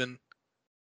even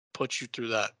put you through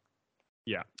that.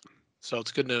 Yeah. So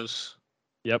it's good news.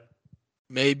 Yep.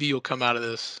 Maybe you'll come out of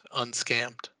this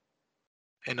unscammed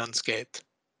and unscathed.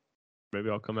 Maybe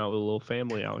I'll come out with a little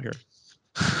family out here.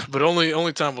 But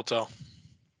only time will tell.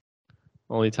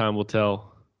 Only time will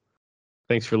tell.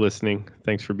 Thanks for listening.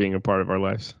 Thanks for being a part of our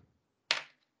lives.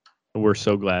 And we're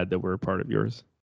so glad that we're a part of yours.